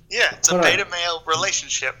 Yeah, it's a beta male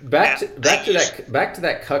relationship. Back to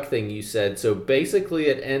that cuck thing you said. So basically,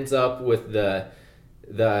 it ends up with the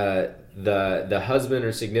husband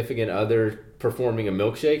or significant other performing a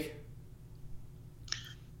milkshake.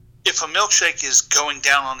 If a milkshake is going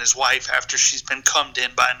down on his wife after she's been cummed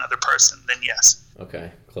in by another person, then yes.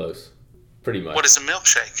 Okay, close. Pretty much. What is a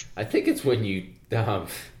milkshake? I think it's when you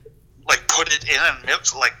like put it in a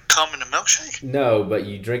milk, like cum in a milkshake? No, but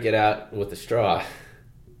you drink it out with a straw.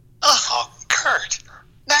 Oh, Kurt.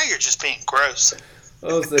 Now you're just being gross.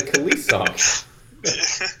 Well, it's the Khalees song.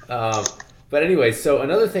 But anyway, so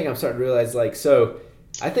another thing I'm starting to realize,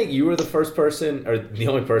 I think you were the first person, or the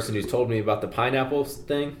only person who's told me about the pineapples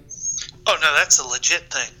thing. Oh, no, that's a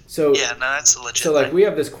legit thing. That's a legit thing. So, we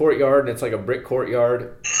have this courtyard, and it's like a brick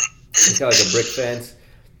courtyard. It's got, like, a brick fence.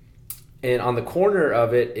 And on the corner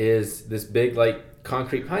of it is this big,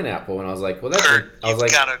 concrete pineapple. And I was like, well,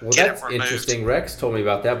 that's interesting. Rex told me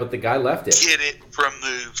about that, but the guy left it. Get it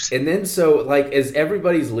removed. And then, so, as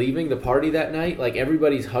everybody's leaving the party that night,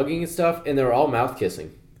 everybody's hugging and stuff, and they're all mouth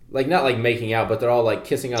kissing. Not making out, but they're all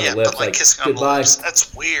kissing on the lips. But, kissing on the lips.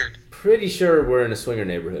 That's weird. Pretty sure we're in a swinger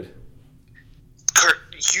neighborhood. Kurt,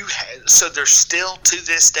 so there's still to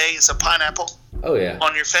this day is a pineapple. Oh yeah.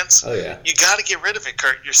 On your fence. Oh yeah. You got to get rid of it,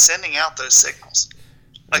 Kurt. You're sending out those signals.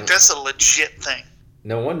 That's a legit thing.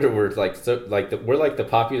 No wonder we're the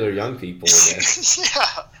popular young people in there.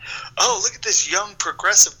 Yeah. Oh, look at this young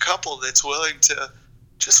progressive couple that's willing to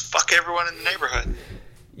just fuck everyone in the neighborhood.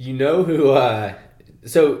 You know who?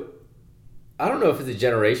 So, I don't know if it's a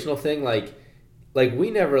generational thing.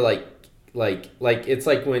 We never it's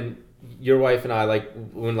like when your wife and I, like,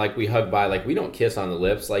 when, like, we hug by, like, we don't kiss on the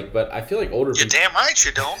lips, like, but I feel like older You're people... damn right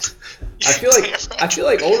you don't. I feel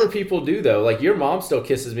like older people do, though. Like, your mom still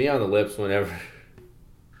kisses me on the lips whenever...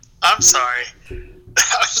 I'm sorry.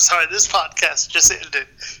 This podcast just ended.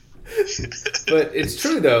 But it's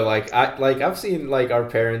true, though. Like, I've seen, like, our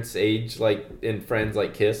parents age, like, and friends,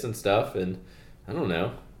 like, kiss and stuff, and I don't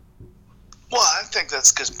know. Well, I think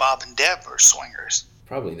that's because Bob and Deb are swingers.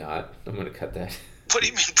 Probably not. I'm going to cut that. What do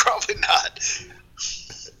you mean, probably not?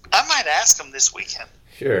 I might ask them this weekend.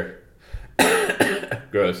 Sure.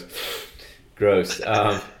 Gross.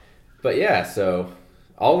 But yeah, so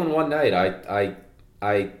all in one night,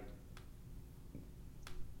 I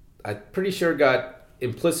pretty sure got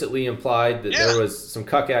implicitly implied that there was some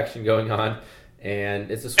cuck action going on, and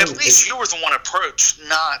it's a swing. At least you were the one approached,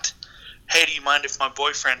 not, hey, do you mind if my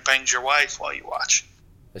boyfriend bangs your wife while you watch?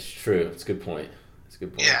 That's true. That's a good point.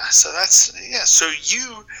 Yeah, so so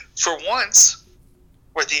you, for once,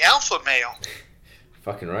 were the alpha male.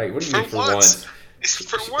 Fucking right. What do you mean for once?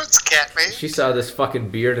 For once, cat man. She saw this fucking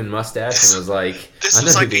beard and mustache and was like, I know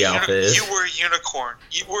was who like the alpha is. You were a unicorn.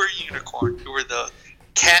 You were the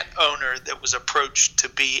cat owner that was approached to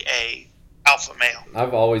be a alpha male.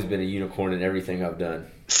 I've always been a unicorn in everything I've done.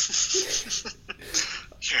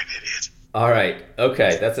 You're an idiot. All right.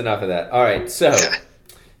 Okay, that's enough of that. All right, so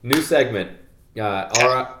new segment.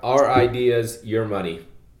 Our ideas, your money.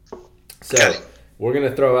 So we're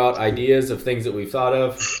gonna throw out ideas of things that we've thought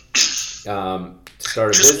of. To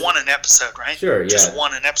start a business. Just one an episode, right? Sure, yeah. Just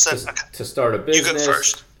one an episode. To start a business. You go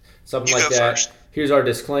first. Something like that. Here's our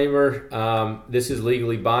disclaimer. This is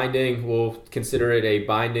legally binding. We'll consider it a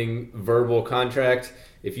binding verbal contract.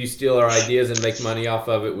 If you steal our ideas and make money off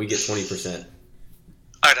of it, we get 20%.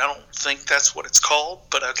 I don't think that's what it's called,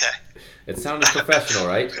 but okay. It sounded professional,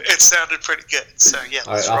 right? It sounded pretty good. So, yeah,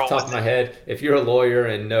 all right, off the top of my head, if you're a lawyer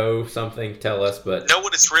and know something, tell us. But know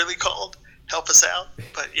what it's really called? Help us out.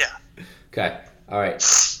 But, yeah. Okay. All right.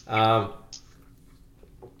 All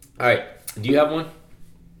right. Do you have one?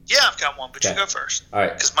 Yeah, I've got one, but you go first. All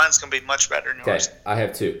right. Because mine's going to be much better than yours. Okay, I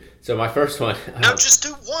have two. So my first one. No, just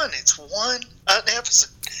do one. It's one an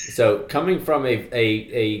episode. So coming from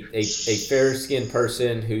a fair-skinned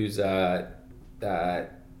person who's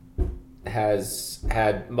has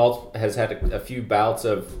had a few bouts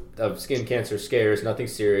of skin cancer scares, nothing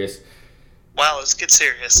serious. Wow, let's get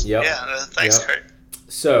serious. Yep. Yeah, thanks, Kurt.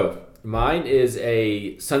 So mine is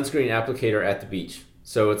a sunscreen applicator at the beach.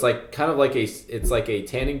 So it's like kind of like a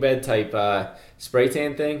tanning bed type spray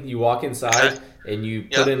tan thing. You walk inside and you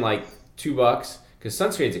put in like $2 because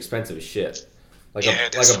sunscreen's expensive as shit. Like a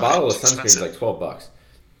bottle of sunscreen is like $12.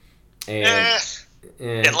 And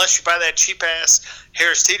unless you buy that cheap ass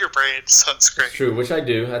Harris Teeter brand sunscreen. True, which I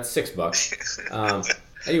do. That's $6.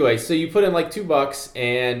 Anyway, so you put in like $2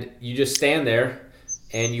 and you just stand there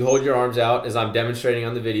and you hold your arms out as I'm demonstrating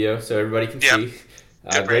on the video so everybody can see.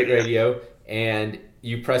 Great radio. And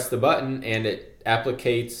you press the button and it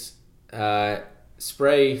applicates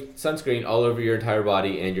spray sunscreen all over your entire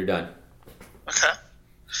body and you're done. Okay.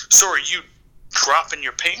 So are you dropping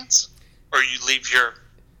your pants or you leave your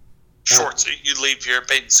shorts, you leave your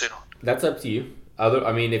bathing suit on? That's up to you.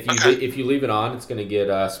 If you leave it on, it's going to get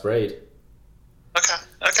sprayed. Okay.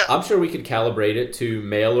 I'm sure we could calibrate it to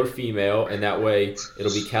male or female, and that way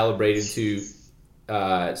it'll be calibrated to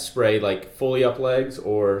spray like fully up legs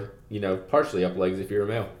or partially up legs if you're a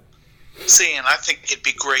male. See, and I think it'd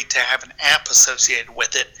be great to have an app associated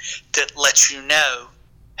with it that lets you know,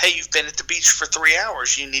 hey, you've been at the beach for 3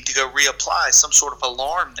 hours. You need to go reapply, some sort of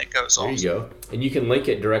alarm that goes on. There you go. And you can link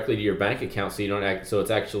it directly to your bank account so you don't so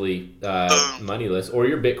it's actually moneyless, or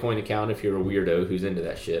your Bitcoin account if you're a weirdo who's into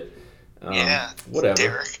that shit. Whatever.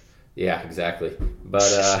 Derek. Yeah, exactly. But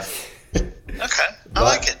okay, I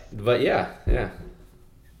like it. But yeah.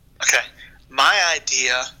 Okay, my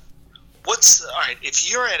idea. All right? If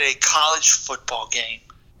you're at a college football game,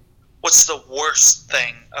 what's the worst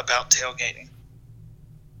thing about tailgating?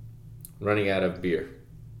 Running out of beer.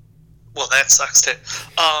 Well, that sucks too.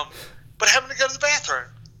 But having to go to the bathroom.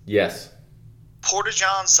 Yes.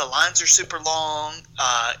 Porta-johns, the lines are super long.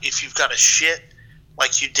 If you've got a shit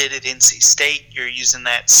like you did at NC State, you're using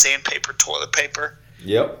that sandpaper toilet paper.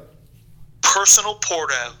 Yep. Personal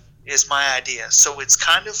Porto is my idea. So it's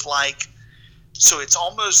kind of like, it's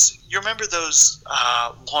almost, you remember those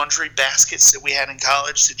laundry baskets that we had in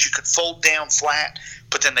college that you could fold down flat,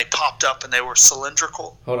 but then they popped up and they were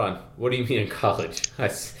cylindrical? Hold on. What do you mean in college? Hold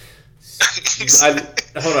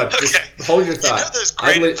on. Just hold your thought.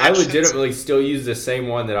 I legitimately still use the same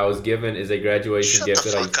one that I was given as a graduation gift.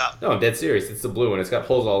 Shut the fuck up. No, I'm dead serious. It's the blue one. It's got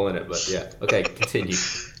holes all in it. But yeah. Okay, continue.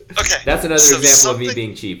 Okay. That's another so example of me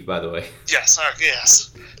being cheap, by the way. Yes,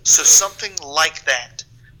 yes. So something like that,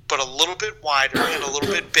 but a little bit wider and a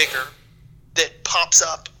little bit bigger, that pops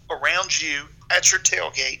up around you at your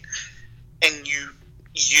tailgate, and you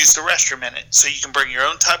use the restroom in it. So you can bring your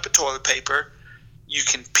own type of toilet paper. You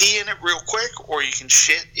can pee in it real quick, or you can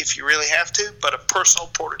shit if you really have to, but a personal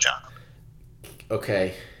porta-john.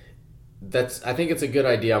 Okay. I think it's a good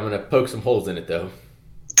idea. I'm going to poke some holes in it, though.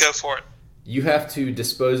 Go for it. You have to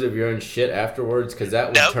dispose of your own shit afterwards, because that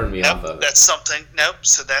would turn me off of it. That's something. Nope.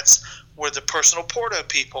 So that's where the personal porta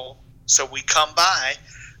people. So we come by,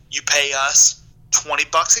 you pay us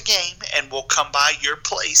 $20 a game, and we'll come by your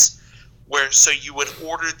place. So you would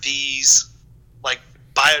order these like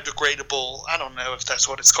biodegradable, I don't know if that's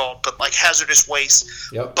what it's called, but like hazardous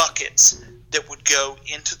waste buckets that would go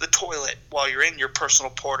into the toilet while you're in your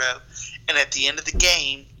personal porta. And at the end of the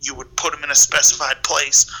game, you would put them in a specified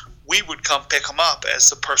place. We would come pick them up as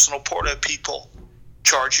the personal porta people,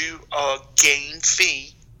 charge you a game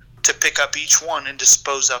fee to pick up each one and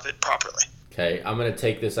dispose of it properly. Okay, I'm going to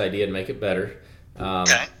take this idea and make it better.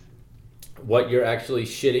 Okay. What you're actually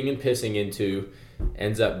shitting and pissing into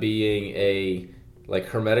ends up being a like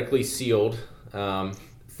hermetically sealed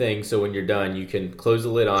thing. So when you're done, you can close the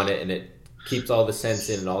lid on it, and it keeps all the scents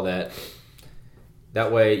in and all that.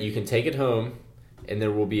 That way, you can take it home, and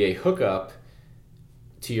there will be a hookup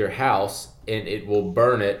to your house, and it will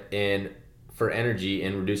burn it for energy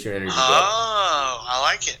and reduce your energy bill. Oh, I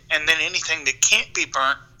like it. And then anything that can't be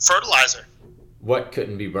burnt, fertilizer. What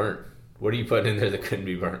couldn't be burnt? What are you putting in there that couldn't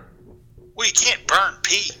be burnt? Well, you can't burn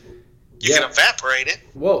pee. You can evaporate it.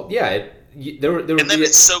 Well, yeah. There and then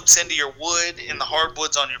it soaks into your wood and the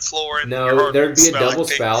hardwoods on your floor. And no, there'd be a double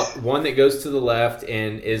spout. One that goes to the left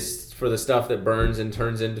and is for the stuff that burns and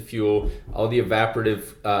turns into fuel. All the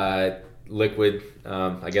evaporative liquid,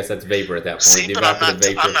 I guess that's vapor at that point. See, but I'm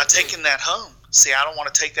not taking that home. See, I don't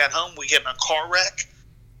want to take that home. We get in a car wreck.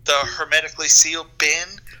 The hermetically sealed bin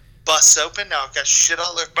busts open. Now I've got shit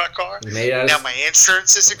all over my car. Now my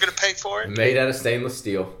insurance isn't going to pay for it. Made out of stainless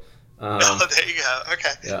steel. Oh, there you go.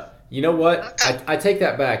 Okay. Yeah. You know what? Okay. I take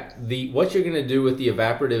that back. What you're going to do with the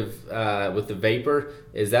evaporative, with the vapor,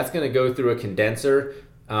 is that's going to go through a condenser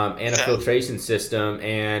and a filtration system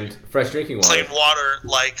and fresh drinking water. Clean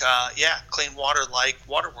water like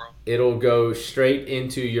Waterworld. It'll go straight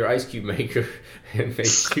into your ice cube maker and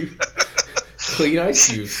make you clean ice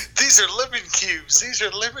cubes. These are lemon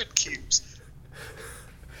cubes.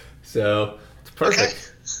 So, it's perfect. Okay.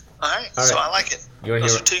 All right. So I like it.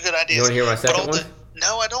 Those are two good ideas. You want to hear my second one?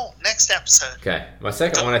 No, I don't. Next episode. Okay. My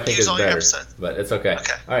second one I think is better. But it's okay.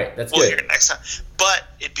 Okay. All right. That's we'll good. We'll hear it next time. But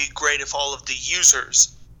it'd be great if all of the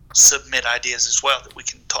users submit ideas as well that we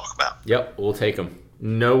can talk about. Yep. We'll take them.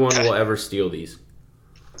 No one will ever steal these.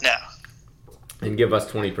 No. And give us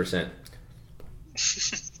 20%.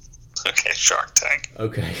 Okay. Shark Tank.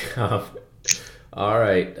 Okay. All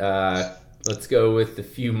right. Let's go with a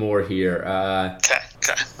few more here. Okay.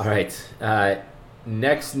 All right.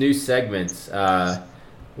 Next new segment.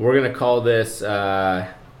 We're going to call this... trying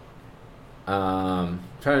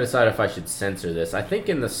to decide if I should censor this. I think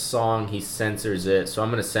in the song he censors it, so I'm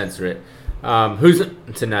going to censor it. Who's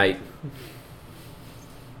tonight?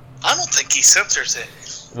 I don't think he censors it.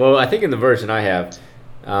 Well, I think in the version I have...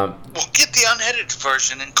 we'll get the unedited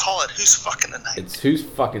version and call it Who's Fucking Tonight. It's Who's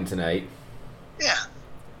Fucking Tonight. Yeah.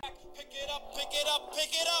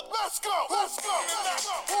 Pick it up. Let's go. Who fucking tonight?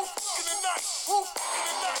 Who fucking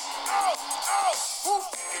tonight? Out. Who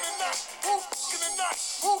fucking tonight? Who fucking tonight?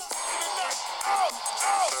 Who fucking tonight? Out.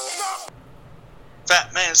 Fat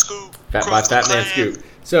Man Scoop. Fat Man Scoop.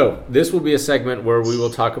 So this will be a segment where we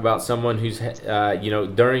will talk about someone who's,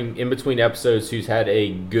 during in between episodes, who's had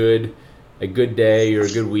a good day or a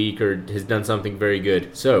good week or has done something very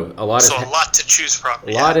good. So a lot to choose from.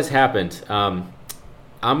 A lot has happened.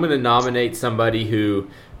 I'm going to nominate somebody who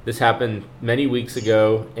this happened many weeks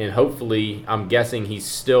ago, and hopefully, I'm guessing he's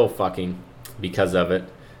still fucking because of it.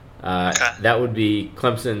 That would be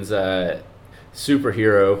Clemson's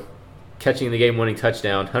superhero catching the game-winning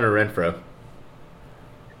touchdown, Hunter Renfrow.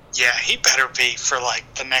 Yeah, he better be for like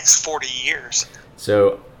the next 40 years.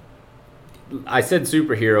 So I said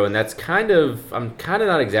superhero, and that's I'm kind of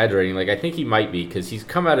not exaggerating. Like, I think he might be, because he's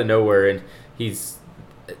come out of nowhere, and he's,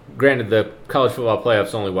 granted, the college football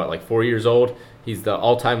playoff's only, 4 years old. He's the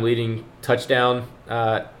all-time leading touchdown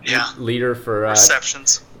leader for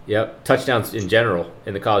receptions. Yep, touchdowns in general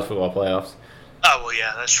in the college football playoffs. Oh, well,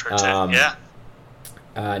 yeah, that's true, too.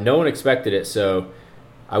 No one expected it, so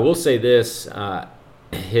I will say this.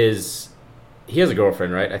 He has a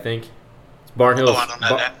girlfriend, right, I think? It's Barnhill's, I don't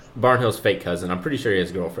know that. Barnhill's fake cousin. I'm pretty sure he has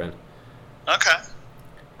a girlfriend. Okay.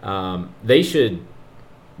 They should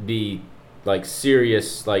be like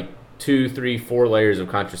serious, like 2, 3, 4 layers of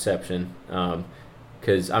contraception.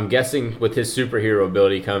 Because I'm guessing with his superhero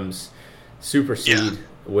ability comes super seed,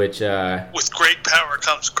 which with great power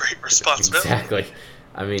comes great responsibility. Exactly.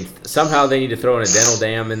 I mean, somehow they need to throw in a dental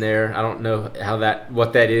dam in there. I don't know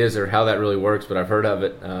what that is or how that really works, but I've heard of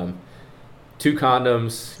it. 2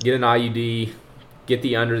 condoms, get an IUD, get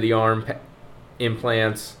the under the arm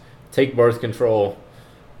implants, take birth control,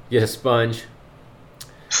 get a sponge.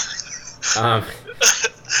 There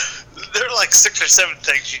are like 6 or 7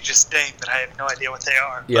 things you just named that I have no idea what they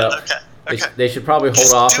are. Yeah. Okay. They should probably hold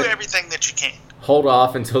just off. Do everything that you can. Hold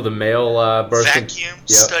off until the male birth. Vacuum.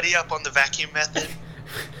 Study up on the vacuum method.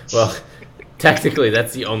 Well, technically,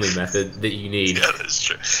 that's the only method that you need. Yeah, that's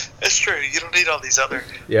true. That's true. You don't need all these other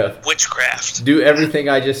witchcraft. Do everything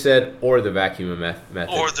I just said, or the vacuum method.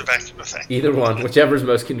 Or the vacuum effect. Either one, whichever's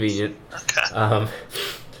most convenient. Okay.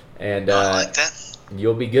 And I like that.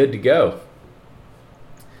 You'll be good to go.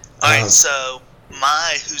 All right, so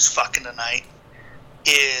my who's fucking tonight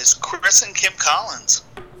is Chris and Kim Collins.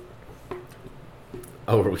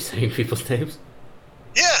 Oh, are we saying people's names?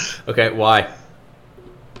 Yeah. Okay, why?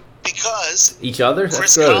 Because each other?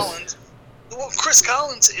 Chris Collins. Well, Chris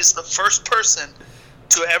Collins is the first person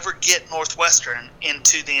to ever get Northwestern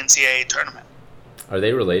into the NCAA tournament. Are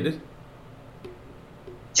they related?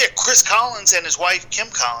 Yeah, Chris Collins and his wife Kim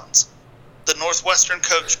Collins, the Northwestern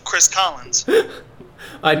coach Chris Collins.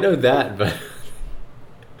 I know that, but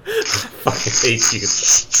I fucking hate you.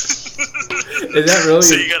 Is that really?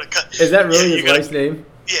 So you gotta cut. Is that really his wife's name?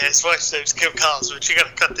 Yeah, his wife's name is Kim Collins, but you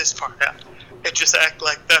gotta cut this part out and just act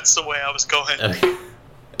like that's the way I was going. Okay.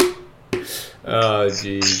 Oh,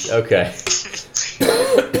 jeez. Okay.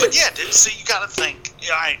 But yeah, dude, so you gotta think.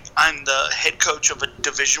 I'm the head coach of a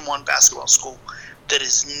Division I basketball school that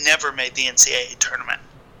has never made the NCAA tournament,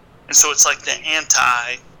 and so it's like the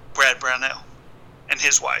anti-Brad Brownell and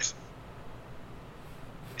his wife.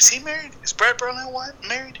 Is he married? Is Brad Brownell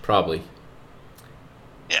married? Probably.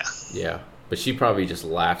 Yeah. Yeah, but she probably just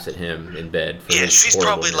laughs at him in bed. For she's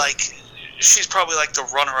probably like the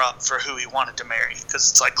runner-up for who he wanted to marry, because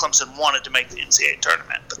it's like Clemson wanted to make the NCAA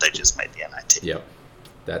tournament, but they just made the NIT. Yep.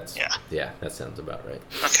 That sounds about right.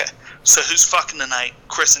 Okay, so who's fucking tonight?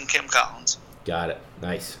 Chris and Kim Collins. Got it.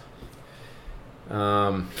 Nice.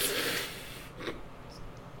 All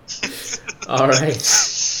right.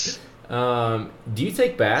 Do you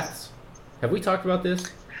take baths? Have we talked about this?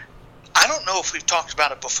 I don't know if we've talked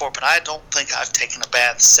about it before, but I don't think I've taken a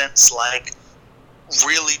bath since, like,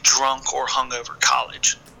 really drunk or hungover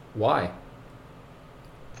college. Why?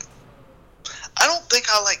 I don't think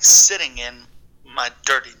I like sitting in my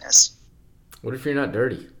dirtiness. What if you're not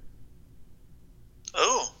dirty?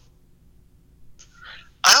 Oh.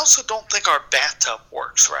 I also don't think our bathtub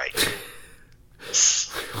works right.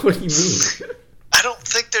 What do you mean? I don't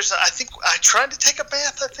think I think I tried to take a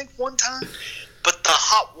bath, one time, but the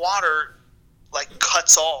hot water, like,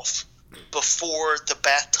 cuts off before the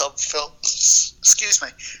bathtub fills.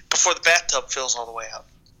 Before the bathtub fills all the way up.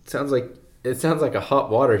 It sounds like a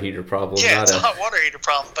hot water heater problem. Yeah, it's a hot water heater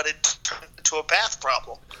problem, but it turned into a bath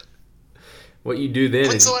problem. What you do then?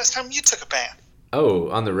 When's the last time you took a bath? Oh,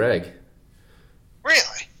 on the reg.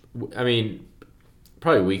 Really? I mean,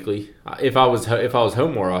 probably weekly. If I was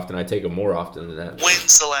home more often, I'd take them more often than that.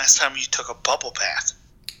 When's the last time you took a bubble bath?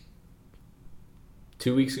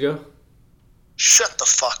 2 weeks ago. Shut the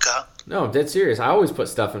fuck up. No, I'm dead serious. I always put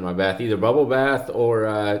stuff in my bath, either bubble bath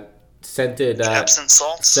or scented Epsom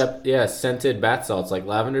salts. Scented bath salts like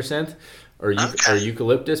lavender scent or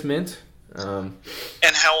eucalyptus mint. And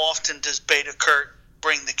how often does Beta Kurt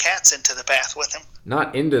bring the cats into the bath with him?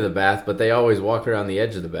 Not into the bath, but they always walk around the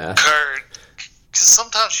edge of the bath. Kurt, because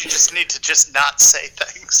sometimes you just need to just not say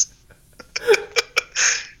things.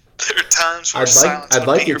 There are times where I'd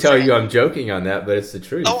like to tell you I'm joking on that, but it's the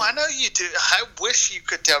truth. Oh, I know you do. I wish you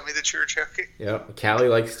could tell me that you were joking. Yep. Callie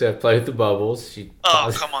likes to play with the bubbles.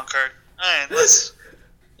 Come on, Kurt. All right,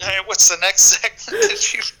 what's the next segment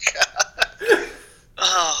that you've got?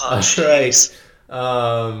 Oh, jeez.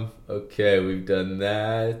 All right. Okay, we've done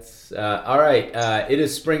that. All right. It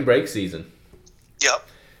is spring break season. Yep.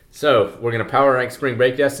 So we're gonna power rank spring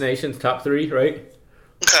break destinations, top 3, right?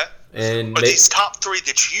 Okay. And are these top 3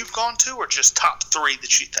 that you've gone to, or just top 3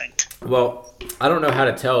 that you think? Well, I don't know how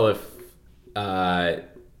to tell if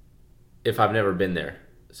I've never been there.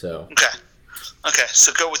 So. Okay.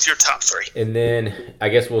 So go with your top 3. And then I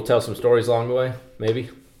guess we'll tell some stories along the way, maybe.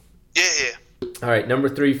 Yeah. All right. Number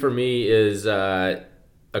 3 for me is a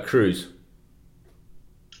cruise.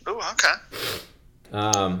 Oh, okay.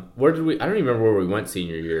 Where did we? I don't even remember where we went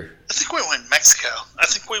senior year. I think we went Mexico. I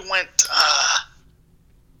think we went.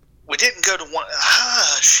 We didn't go to one.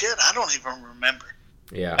 Shit, I don't even remember.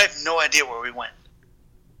 Yeah. I have no idea where we went.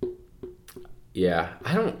 Yeah,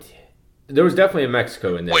 I don't. There was definitely a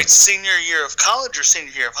Mexico in there. Wait, senior year of college or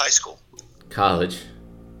senior year of high school? College.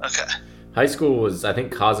 Okay. High school was, I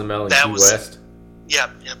think, Cozumel and Key West.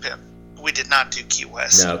 Yep. We did not do Key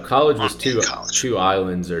West. No, college was two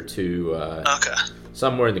islands or two. Okay.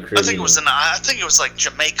 Somewhere in the Caribbean. I think it was like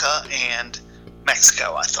Jamaica and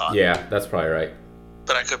Mexico. I thought. Yeah, that's probably right.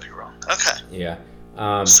 But I could be wrong. Okay. Yeah.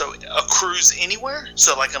 So a cruise anywhere?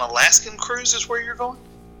 So like an Alaskan cruise is where you're going?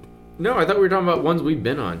 No, I thought we were talking about ones we've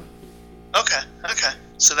been on. Okay.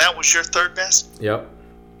 So that was your third best? Yep.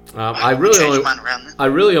 I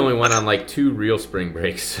really only went on like 2 real spring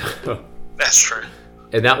breaks. So. That's true.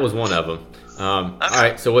 And that was one of them. All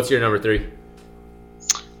right, so what's your number 3?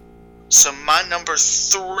 So my number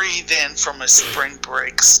 3 then, from a spring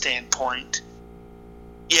break standpoint,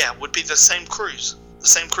 would be the same cruise. The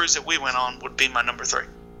same cruise that we went on would be my number 3.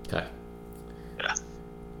 Okay.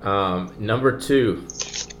 Yeah. Number 2.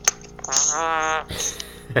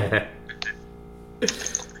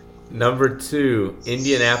 Number 2,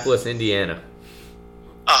 Indianapolis, Indiana.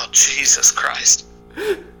 Oh, Jesus Christ.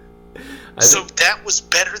 So that was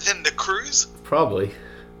better than the cruise? Probably.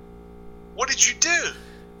 What did you do?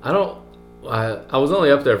 I was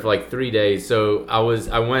only up there for like 3 days, so I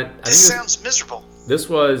went. This sounds miserable. This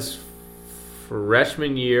was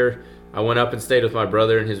freshman year. I went up and stayed with my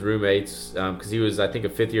brother and his roommates because he was, I think, a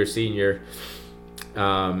 5th-year senior.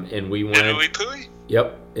 And we went. Pooey?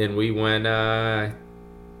 Yep, and we went out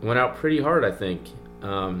pretty hard, I think.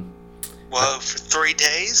 Whoa, for 3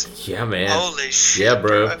 days? Yeah, man. Holy shit! Yeah,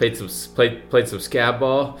 bro. Played some scab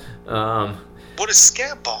ball. What is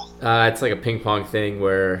scab ball? It's like a ping pong thing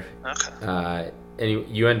where, and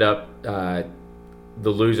you end up. The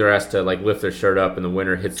loser has to like lift their shirt up, and the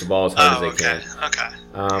winner hits the ball as hard as they can. Okay.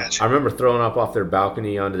 Gotcha. I remember throwing up off their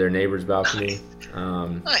balcony onto their neighbor's balcony.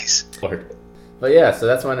 Nice. But yeah, so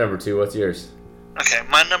that's my number 2. What's yours? Okay,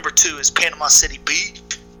 my number 2 is Panama City Beach.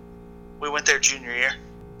 We went there junior year.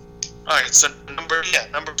 All right, so number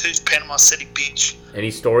 2 is Panama City Beach. Any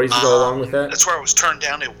stories to go along with that? That's where I was turned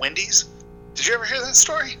down at Wendy's. Did you ever hear that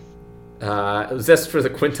story? Was this for the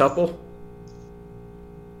quintuple?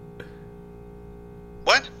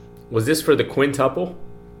 What? Was this for the quintuple?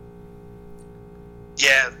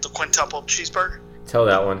 Yeah, the quintuple cheeseburger. Tell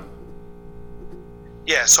that one.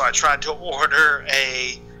 Yeah, so I tried to order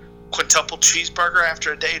a quintuple cheeseburger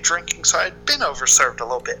after a day of drinking, so I'd been overserved a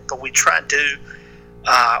little bit. But we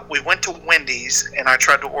went to Wendy's, and I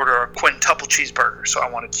tried to order a quintuple cheeseburger. So I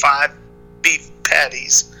wanted 5 beef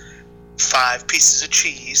patties, 5 pieces of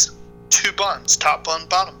cheese, 2 buns, top bun,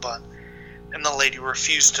 bottom bun. And the lady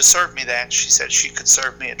refused to serve me that. She said she could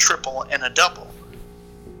serve me a triple and a double.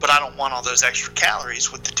 But I don't want all those extra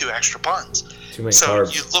calories with the 2 extra buns. Too many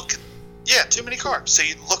carbs. You look at, too many carbs. So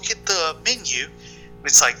you look at the menu, and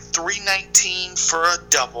it's like $3.19 for a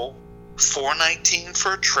double, $4.19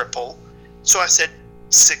 for a triple. So I said,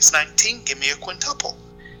 $6.19, give me a quintuple.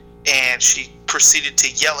 And she proceeded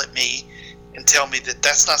to yell at me and tell me that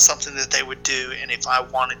that's not something that they would do, and if I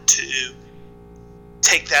wanted to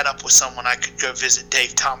take that up with someone, I could go visit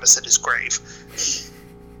Dave Thomas at his grave.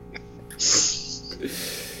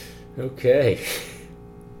 Okay.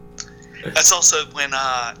 That's also when,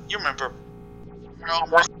 you remember,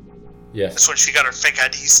 yes. That's when she got her fake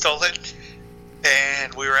ID stolen,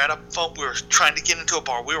 and we were at a phone, we were trying to get into a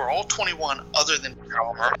bar. We were all 21 other than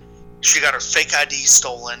her. She got her fake ID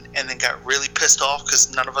stolen and then got really pissed off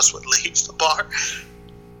because none of us would leave the bar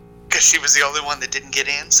because she was the only one that didn't get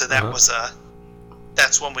in. So that was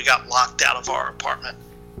that's when we got locked out of our apartment,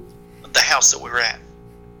 the house that we were at.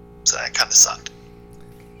 So that kind of sucked.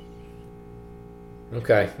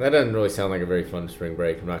 Okay, that doesn't really sound like a very fun spring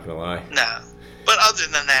break, I'm not going to lie. No, but other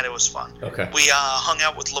than that, it was fun. Okay. We hung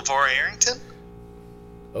out with LeVar Arrington.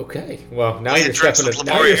 Okay, well, now you're stepping it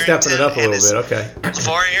up a little bit, okay.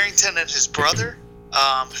 LeVar Arrington and his brother,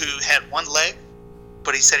 who had one leg,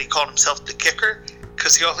 but he said he called himself the kicker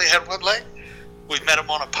because he only had one leg. We met him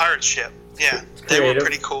on a pirate ship. Yeah, they were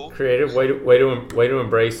pretty cool. Creative, way to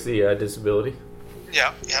embrace the disability.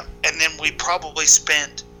 Yeah. And then we probably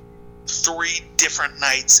spent 3 different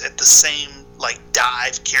nights at the same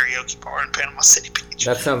dive karaoke bar in Panama City Beach.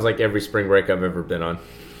 That sounds like every spring break I've ever been on.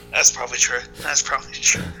 That's probably true.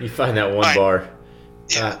 You find that one bar.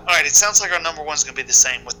 Yeah. All right. It sounds like our number 1's going to be the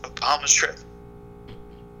same with the Bahamas trip.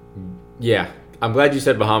 Yeah. I'm glad you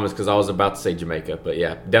said Bahamas because I was about to say Jamaica, but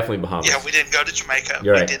yeah, definitely Bahamas. Yeah, we didn't go to Jamaica.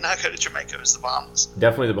 You're right. We did not go to Jamaica. It was the Bahamas.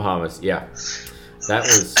 Definitely the Bahamas. Yeah. That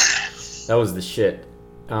was the shit.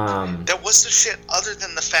 That was the shit, other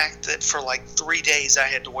than the fact that for like 3 days I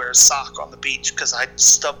had to wear a sock on the beach because I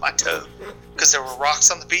stubbed my toe because there were rocks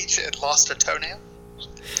on the beach and lost a toenail.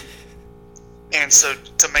 And so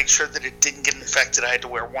to make sure that it didn't get infected, I had to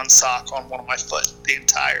wear one sock on one of my foot the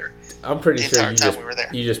entire I'm pretty sure we were there.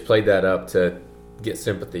 You just played that up to get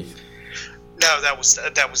sympathy. No, that was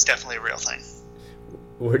definitely a real thing.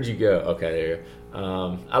 Where'd you go? Okay, there you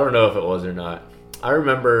go. I don't know if it was or not. I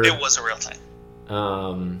remember... It was a real thing.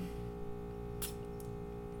 God,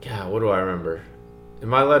 what do I remember?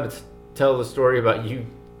 Am I allowed to tell the story about you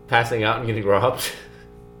passing out and getting robbed?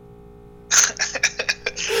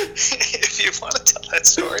 If you want to tell that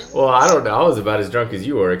story. Well, I don't know. I was about as drunk as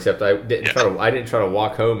you were, except I didn't try to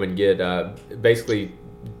walk home and get basically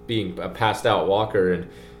being a passed out walker and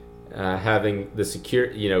having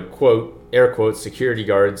the quote air quotes security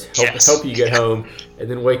guards help you get home, and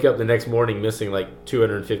then wake up the next morning missing like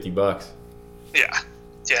 $250. Yeah,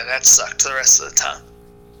 that sucked the rest of the time.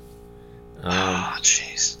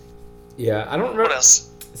 Jeez. Yeah, I don't remember. What else?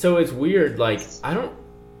 So it's weird. Like I don't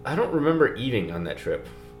remember eating on that trip.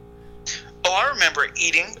 Oh, I remember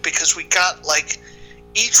eating because we got like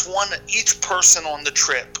each person on the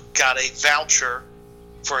trip got a voucher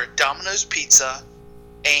for a Domino's pizza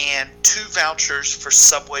and 2 vouchers for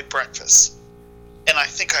Subway breakfast. And I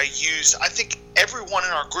think everyone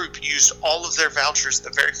in our group used all of their vouchers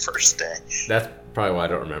the very first day. That's probably why I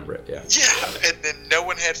don't remember it, yeah. Yeah, and then no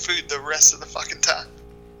one had food the rest of the fucking time.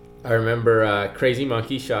 I remember Crazy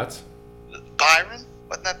Monkey shots. Byron?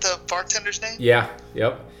 Wasn't that the bartender's name? Yeah,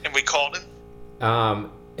 yep. And we called him?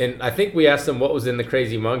 And I think we asked him what was in the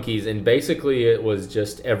Crazy Monkeys, and basically it was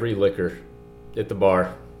just every liquor at the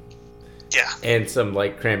bar. Yeah. And some,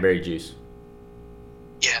 like, cranberry juice.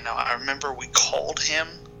 Yeah, no, I remember we called him,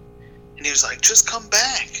 and he was like, just come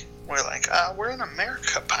back. We're like, we're in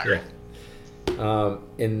America, Byron. Yeah.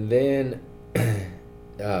 And then,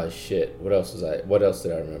 oh, shit. What else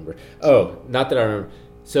did I remember? Oh, not that I remember.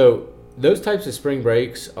 So, those types of spring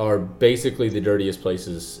breaks are basically the dirtiest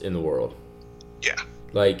places in the world. Yeah.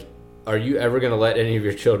 Like, are you ever going to let any of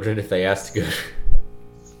your children, if they ask to go?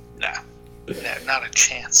 Nah. No, not a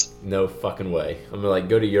chance. No fucking way. I'm going to, like,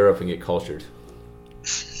 go to Europe and get cultured.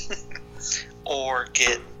 Or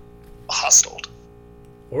get hostiled.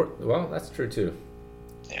 Well, that's true, too.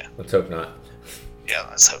 Yeah. Let's hope not. Yeah,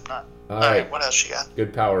 let's hope not. All right. What else you got?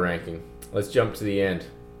 Good power ranking. Let's jump to the end.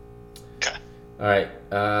 Okay. All right.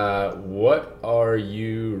 What are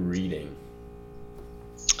you reading?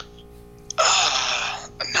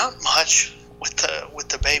 Not much. With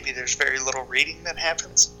the baby, there's very little reading that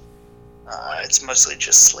happens. It's mostly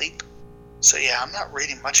just sleep. So yeah, I'm not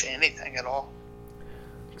reading much of anything at all.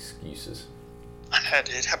 Excuses. I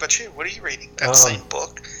did. How about you? What are you reading? That same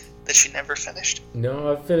book that you never finished?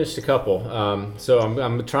 No, I've finished a couple. So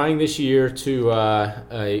I'm trying this year to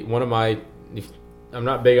one of my. I'm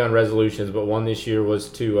not big on resolutions, but one this year was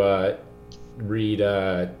to read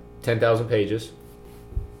 10,000 pages.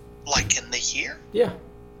 Like in the year? Yeah.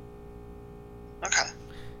 Okay.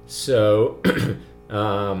 So,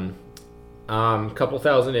 I'm a couple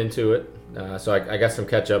thousand into it. So I got some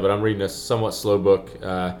catch up, but I'm reading a somewhat slow book.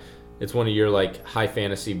 It's one of your like high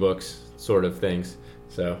fantasy books sort of things.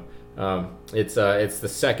 So it's the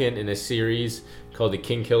second in a series called the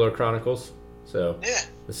Kingkiller Chronicles. So yeah.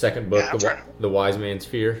 The second book, the Wise Man's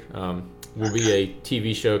Fear, will be a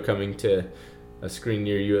TV show coming to a screen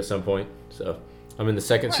near you at some point. So I'm in the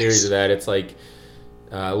second series of that. It's like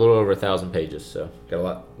a little over 1,000 pages. So got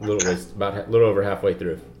a little over halfway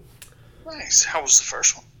through. Nice. How was the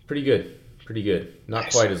first one? Pretty good. Not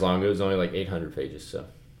quite as long. It was only like 800 pages. So.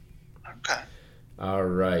 Okay. All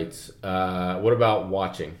right. What about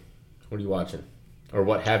watching? What are you watching? Or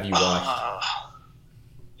what have you watched?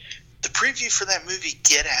 The preview for that movie,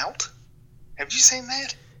 Get Out. Have you seen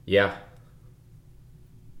that? Yeah.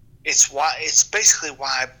 It's basically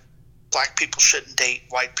why black people shouldn't date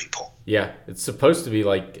white people. Yeah, it's supposed to be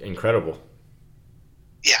like incredible.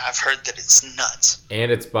 Yeah, I've heard that it's nuts.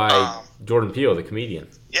 And it's by Jordan Peele, the comedian.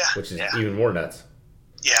 Yeah. Which is even more nuts.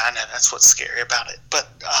 Yeah, I know. That's what's scary about it. But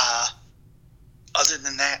other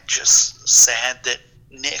than that, just sad that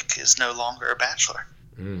Nick is no longer a bachelor.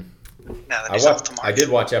 Mm. Now that he's off the market. I did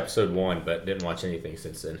watch episode 1, but didn't watch anything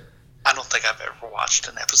since then. I don't think I've ever watched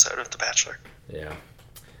an episode of The Bachelor. Yeah.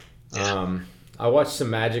 I watched some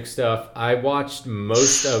magic stuff. I watched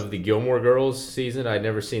most of the Gilmore Girls season. I'd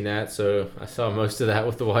never seen that, so I saw most of that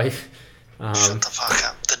with the wife. Shut the fuck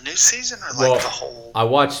up. The new season or the whole?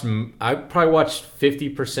 I probably watched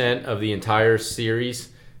 50% of the entire series,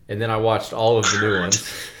 and then I watched all of the new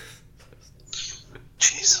ones.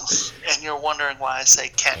 Jesus. And And you're wondering why I say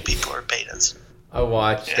cat people are betas. I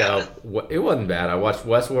watched. It wasn't bad. I watched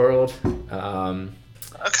Westworld.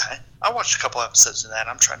 Okay. I watched a couple episodes of that.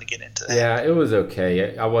 I'm trying to get into that. Yeah, it was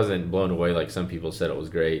okay. I wasn't blown away like some people said it was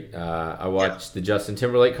great. I watched the Justin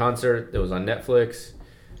Timberlake concert that was on Netflix.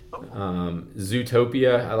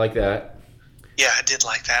 Zootopia, I like that. Yeah, I did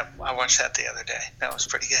like that. I watched that the other day. That was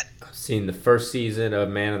pretty good. I've seen the first season of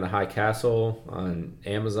Man in the High Castle on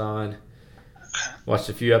Amazon. Okay. Watched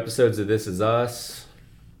a few episodes of This Is Us.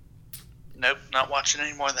 Nope, not watching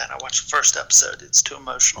any more of that. I watched the first episode. It's too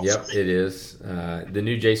emotional for me. It is. The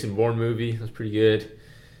new Jason Bourne movie was pretty good.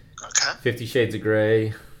 Okay. 50 Shades of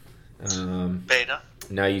Grey. Beta.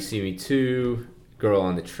 Now You See Me 2. Girl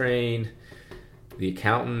on the Train. The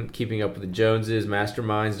Accountant. Keeping Up with the Joneses.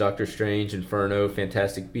 Masterminds. Doctor Strange. Inferno.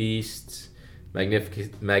 Fantastic Beasts.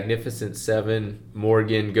 Magnificent Seven.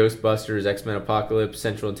 Morgan. Ghostbusters. X-Men Apocalypse.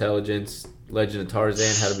 Central Intelligence. Legend of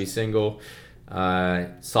Tarzan. How to Be Single.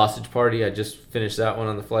 Sausage Party. I just finished that one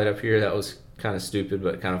on the flight up here. That was kind of stupid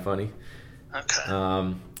but kind of funny.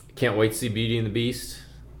 Okay. Can't wait to see Beauty and the Beast.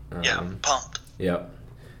 Yeah, pumped. Yep.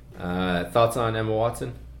 Thoughts on Emma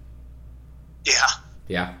Watson? Yeah.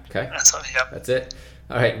 Yeah. Okay. Yep. That's it.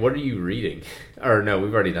 All right. What are you reading? Or no,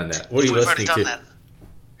 we've already done that. What are you We've listening already to? done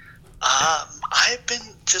that. I've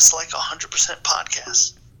been just like 100%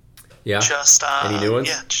 podcasts. Yeah. Just Any new ones?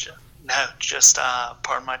 Yeah. Just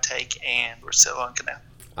Pardon My Take and Russillo and Canal.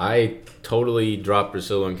 I totally dropped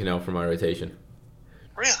Priscilla and Cannell from my rotation.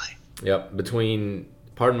 Really? Yep. Between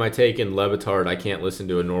Pardon My Take and Levitard, I can't listen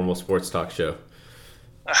to a normal sports talk show.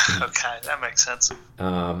 Okay, that makes sense.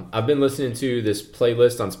 I've been listening to this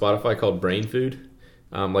playlist on Spotify called Brain Food,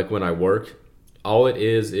 like when I work. All it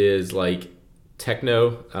is like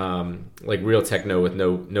techno, like real techno with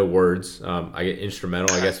no words. I get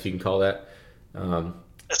instrumental, I guess if you can call that.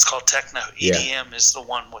 It's called techno. EDM is the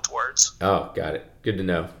one with words. Oh, got it. Good to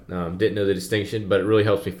know. Didn't know the distinction, but it really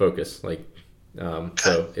helps me focus. Like,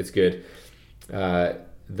 so it's good. The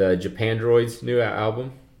Japandroids new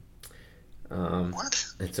album. What?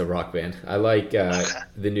 It's a rock band. I like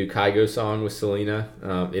the new Kygo song with Selena.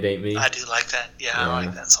 It Ain't Me. I do like that. Yeah, I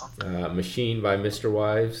like that song. Machine by Mr.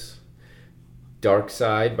 Wives. Dark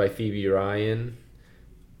Side by Phoebe Ryan.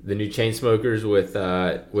 The new Chainsmokers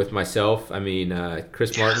with myself. I mean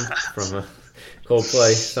Chris Martin from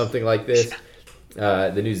Coldplay, something like this.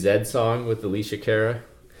 The new Zed song with Alicia Cara.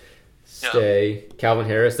 Stay. Yeah. Calvin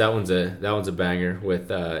Harris. That one's a banger with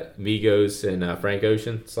Migos and Frank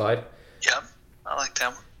Ocean. Slide. Yeah, I like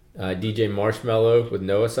that one. DJ Marshmello with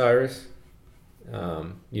Noah Cyrus.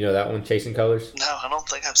 You know that one, Chasing Colors? No, I don't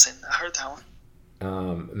think I heard that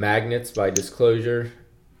one. Magnets by Disclosure.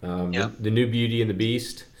 The new Beauty and the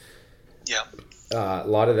Beast. Yeah. A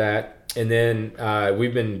lot of that. And then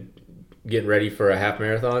we've been getting ready for a half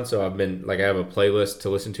marathon, so I have a playlist to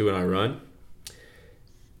listen to when I run.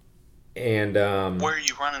 And where are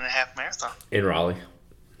you running a half marathon? In Raleigh.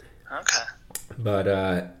 Okay.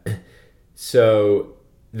 But so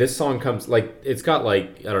this song comes it's got I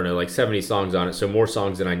don't know 70 songs on it, so more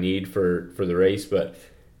songs than I need for the race. But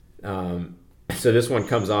so this one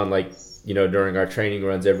comes on during our training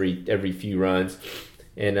runs every few runs.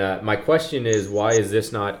 And my question is, why is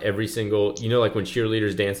this not every single, like when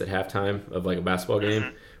cheerleaders dance at halftime of a basketball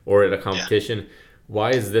game or at a competition? Yeah.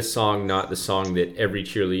 Why is this song not the song that every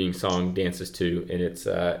cheerleading song dances to? And it's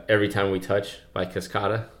Every Time We Touch by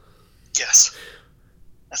Cascada. Yes.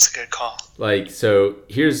 That's a good call. So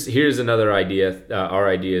here's another idea. Our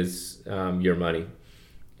idea is Your Money.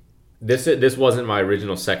 This wasn't my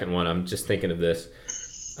original second one. I'm just thinking of this.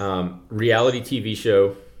 Reality TV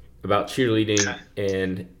show about cheerleading,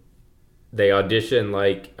 and they audition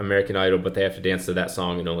like American Idol, but they have to dance to that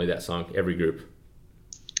song and only that song, every group.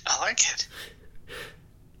 I like it.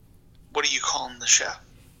 What are you calling the show?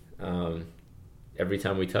 Every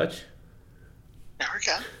Time We Touch. There we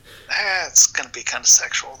go. That's going to be kind of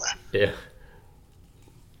sexual then. Yeah.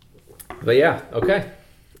 But yeah, okay.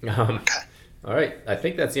 Okay. All right, I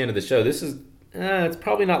think that's the end of the show. This is it's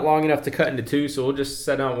probably not long enough to cut into two, so we'll just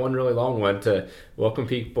set out one really long one to welcome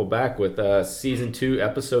people back with Season 2,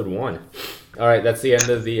 Episode 1. All right, that's the end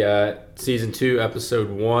of the Season 2, Episode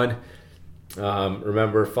 1.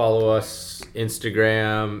 Remember, follow us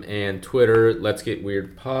Instagram and Twitter, Let's Get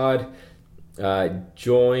Weird Pod.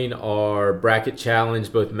 Join our bracket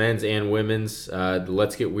challenge, both men's and women's. The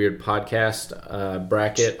Let's Get Weird podcast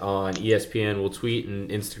bracket on ESPN. We'll tweet and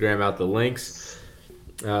Instagram out the links.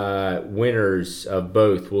 Winners of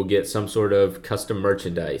both will get some sort of custom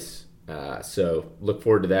merchandise. So look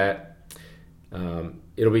forward to that.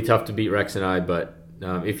 It'll be tough to beat Rex and I, but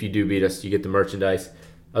if you do beat us, you get the merchandise.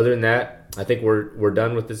 other than that, I think we're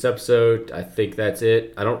done with this episode. I think that's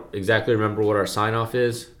it. I don't exactly remember what our sign-off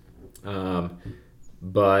is,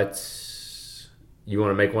 but you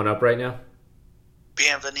want to make one up right now?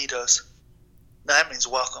 Bienvenidos. That means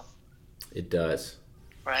welcome. It does.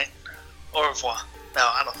 Right? Au revoir. No,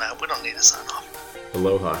 I don't know. We don't need to sign off.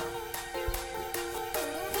 Aloha.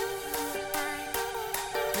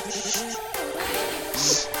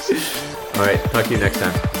 All right. Talk to you next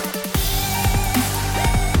time.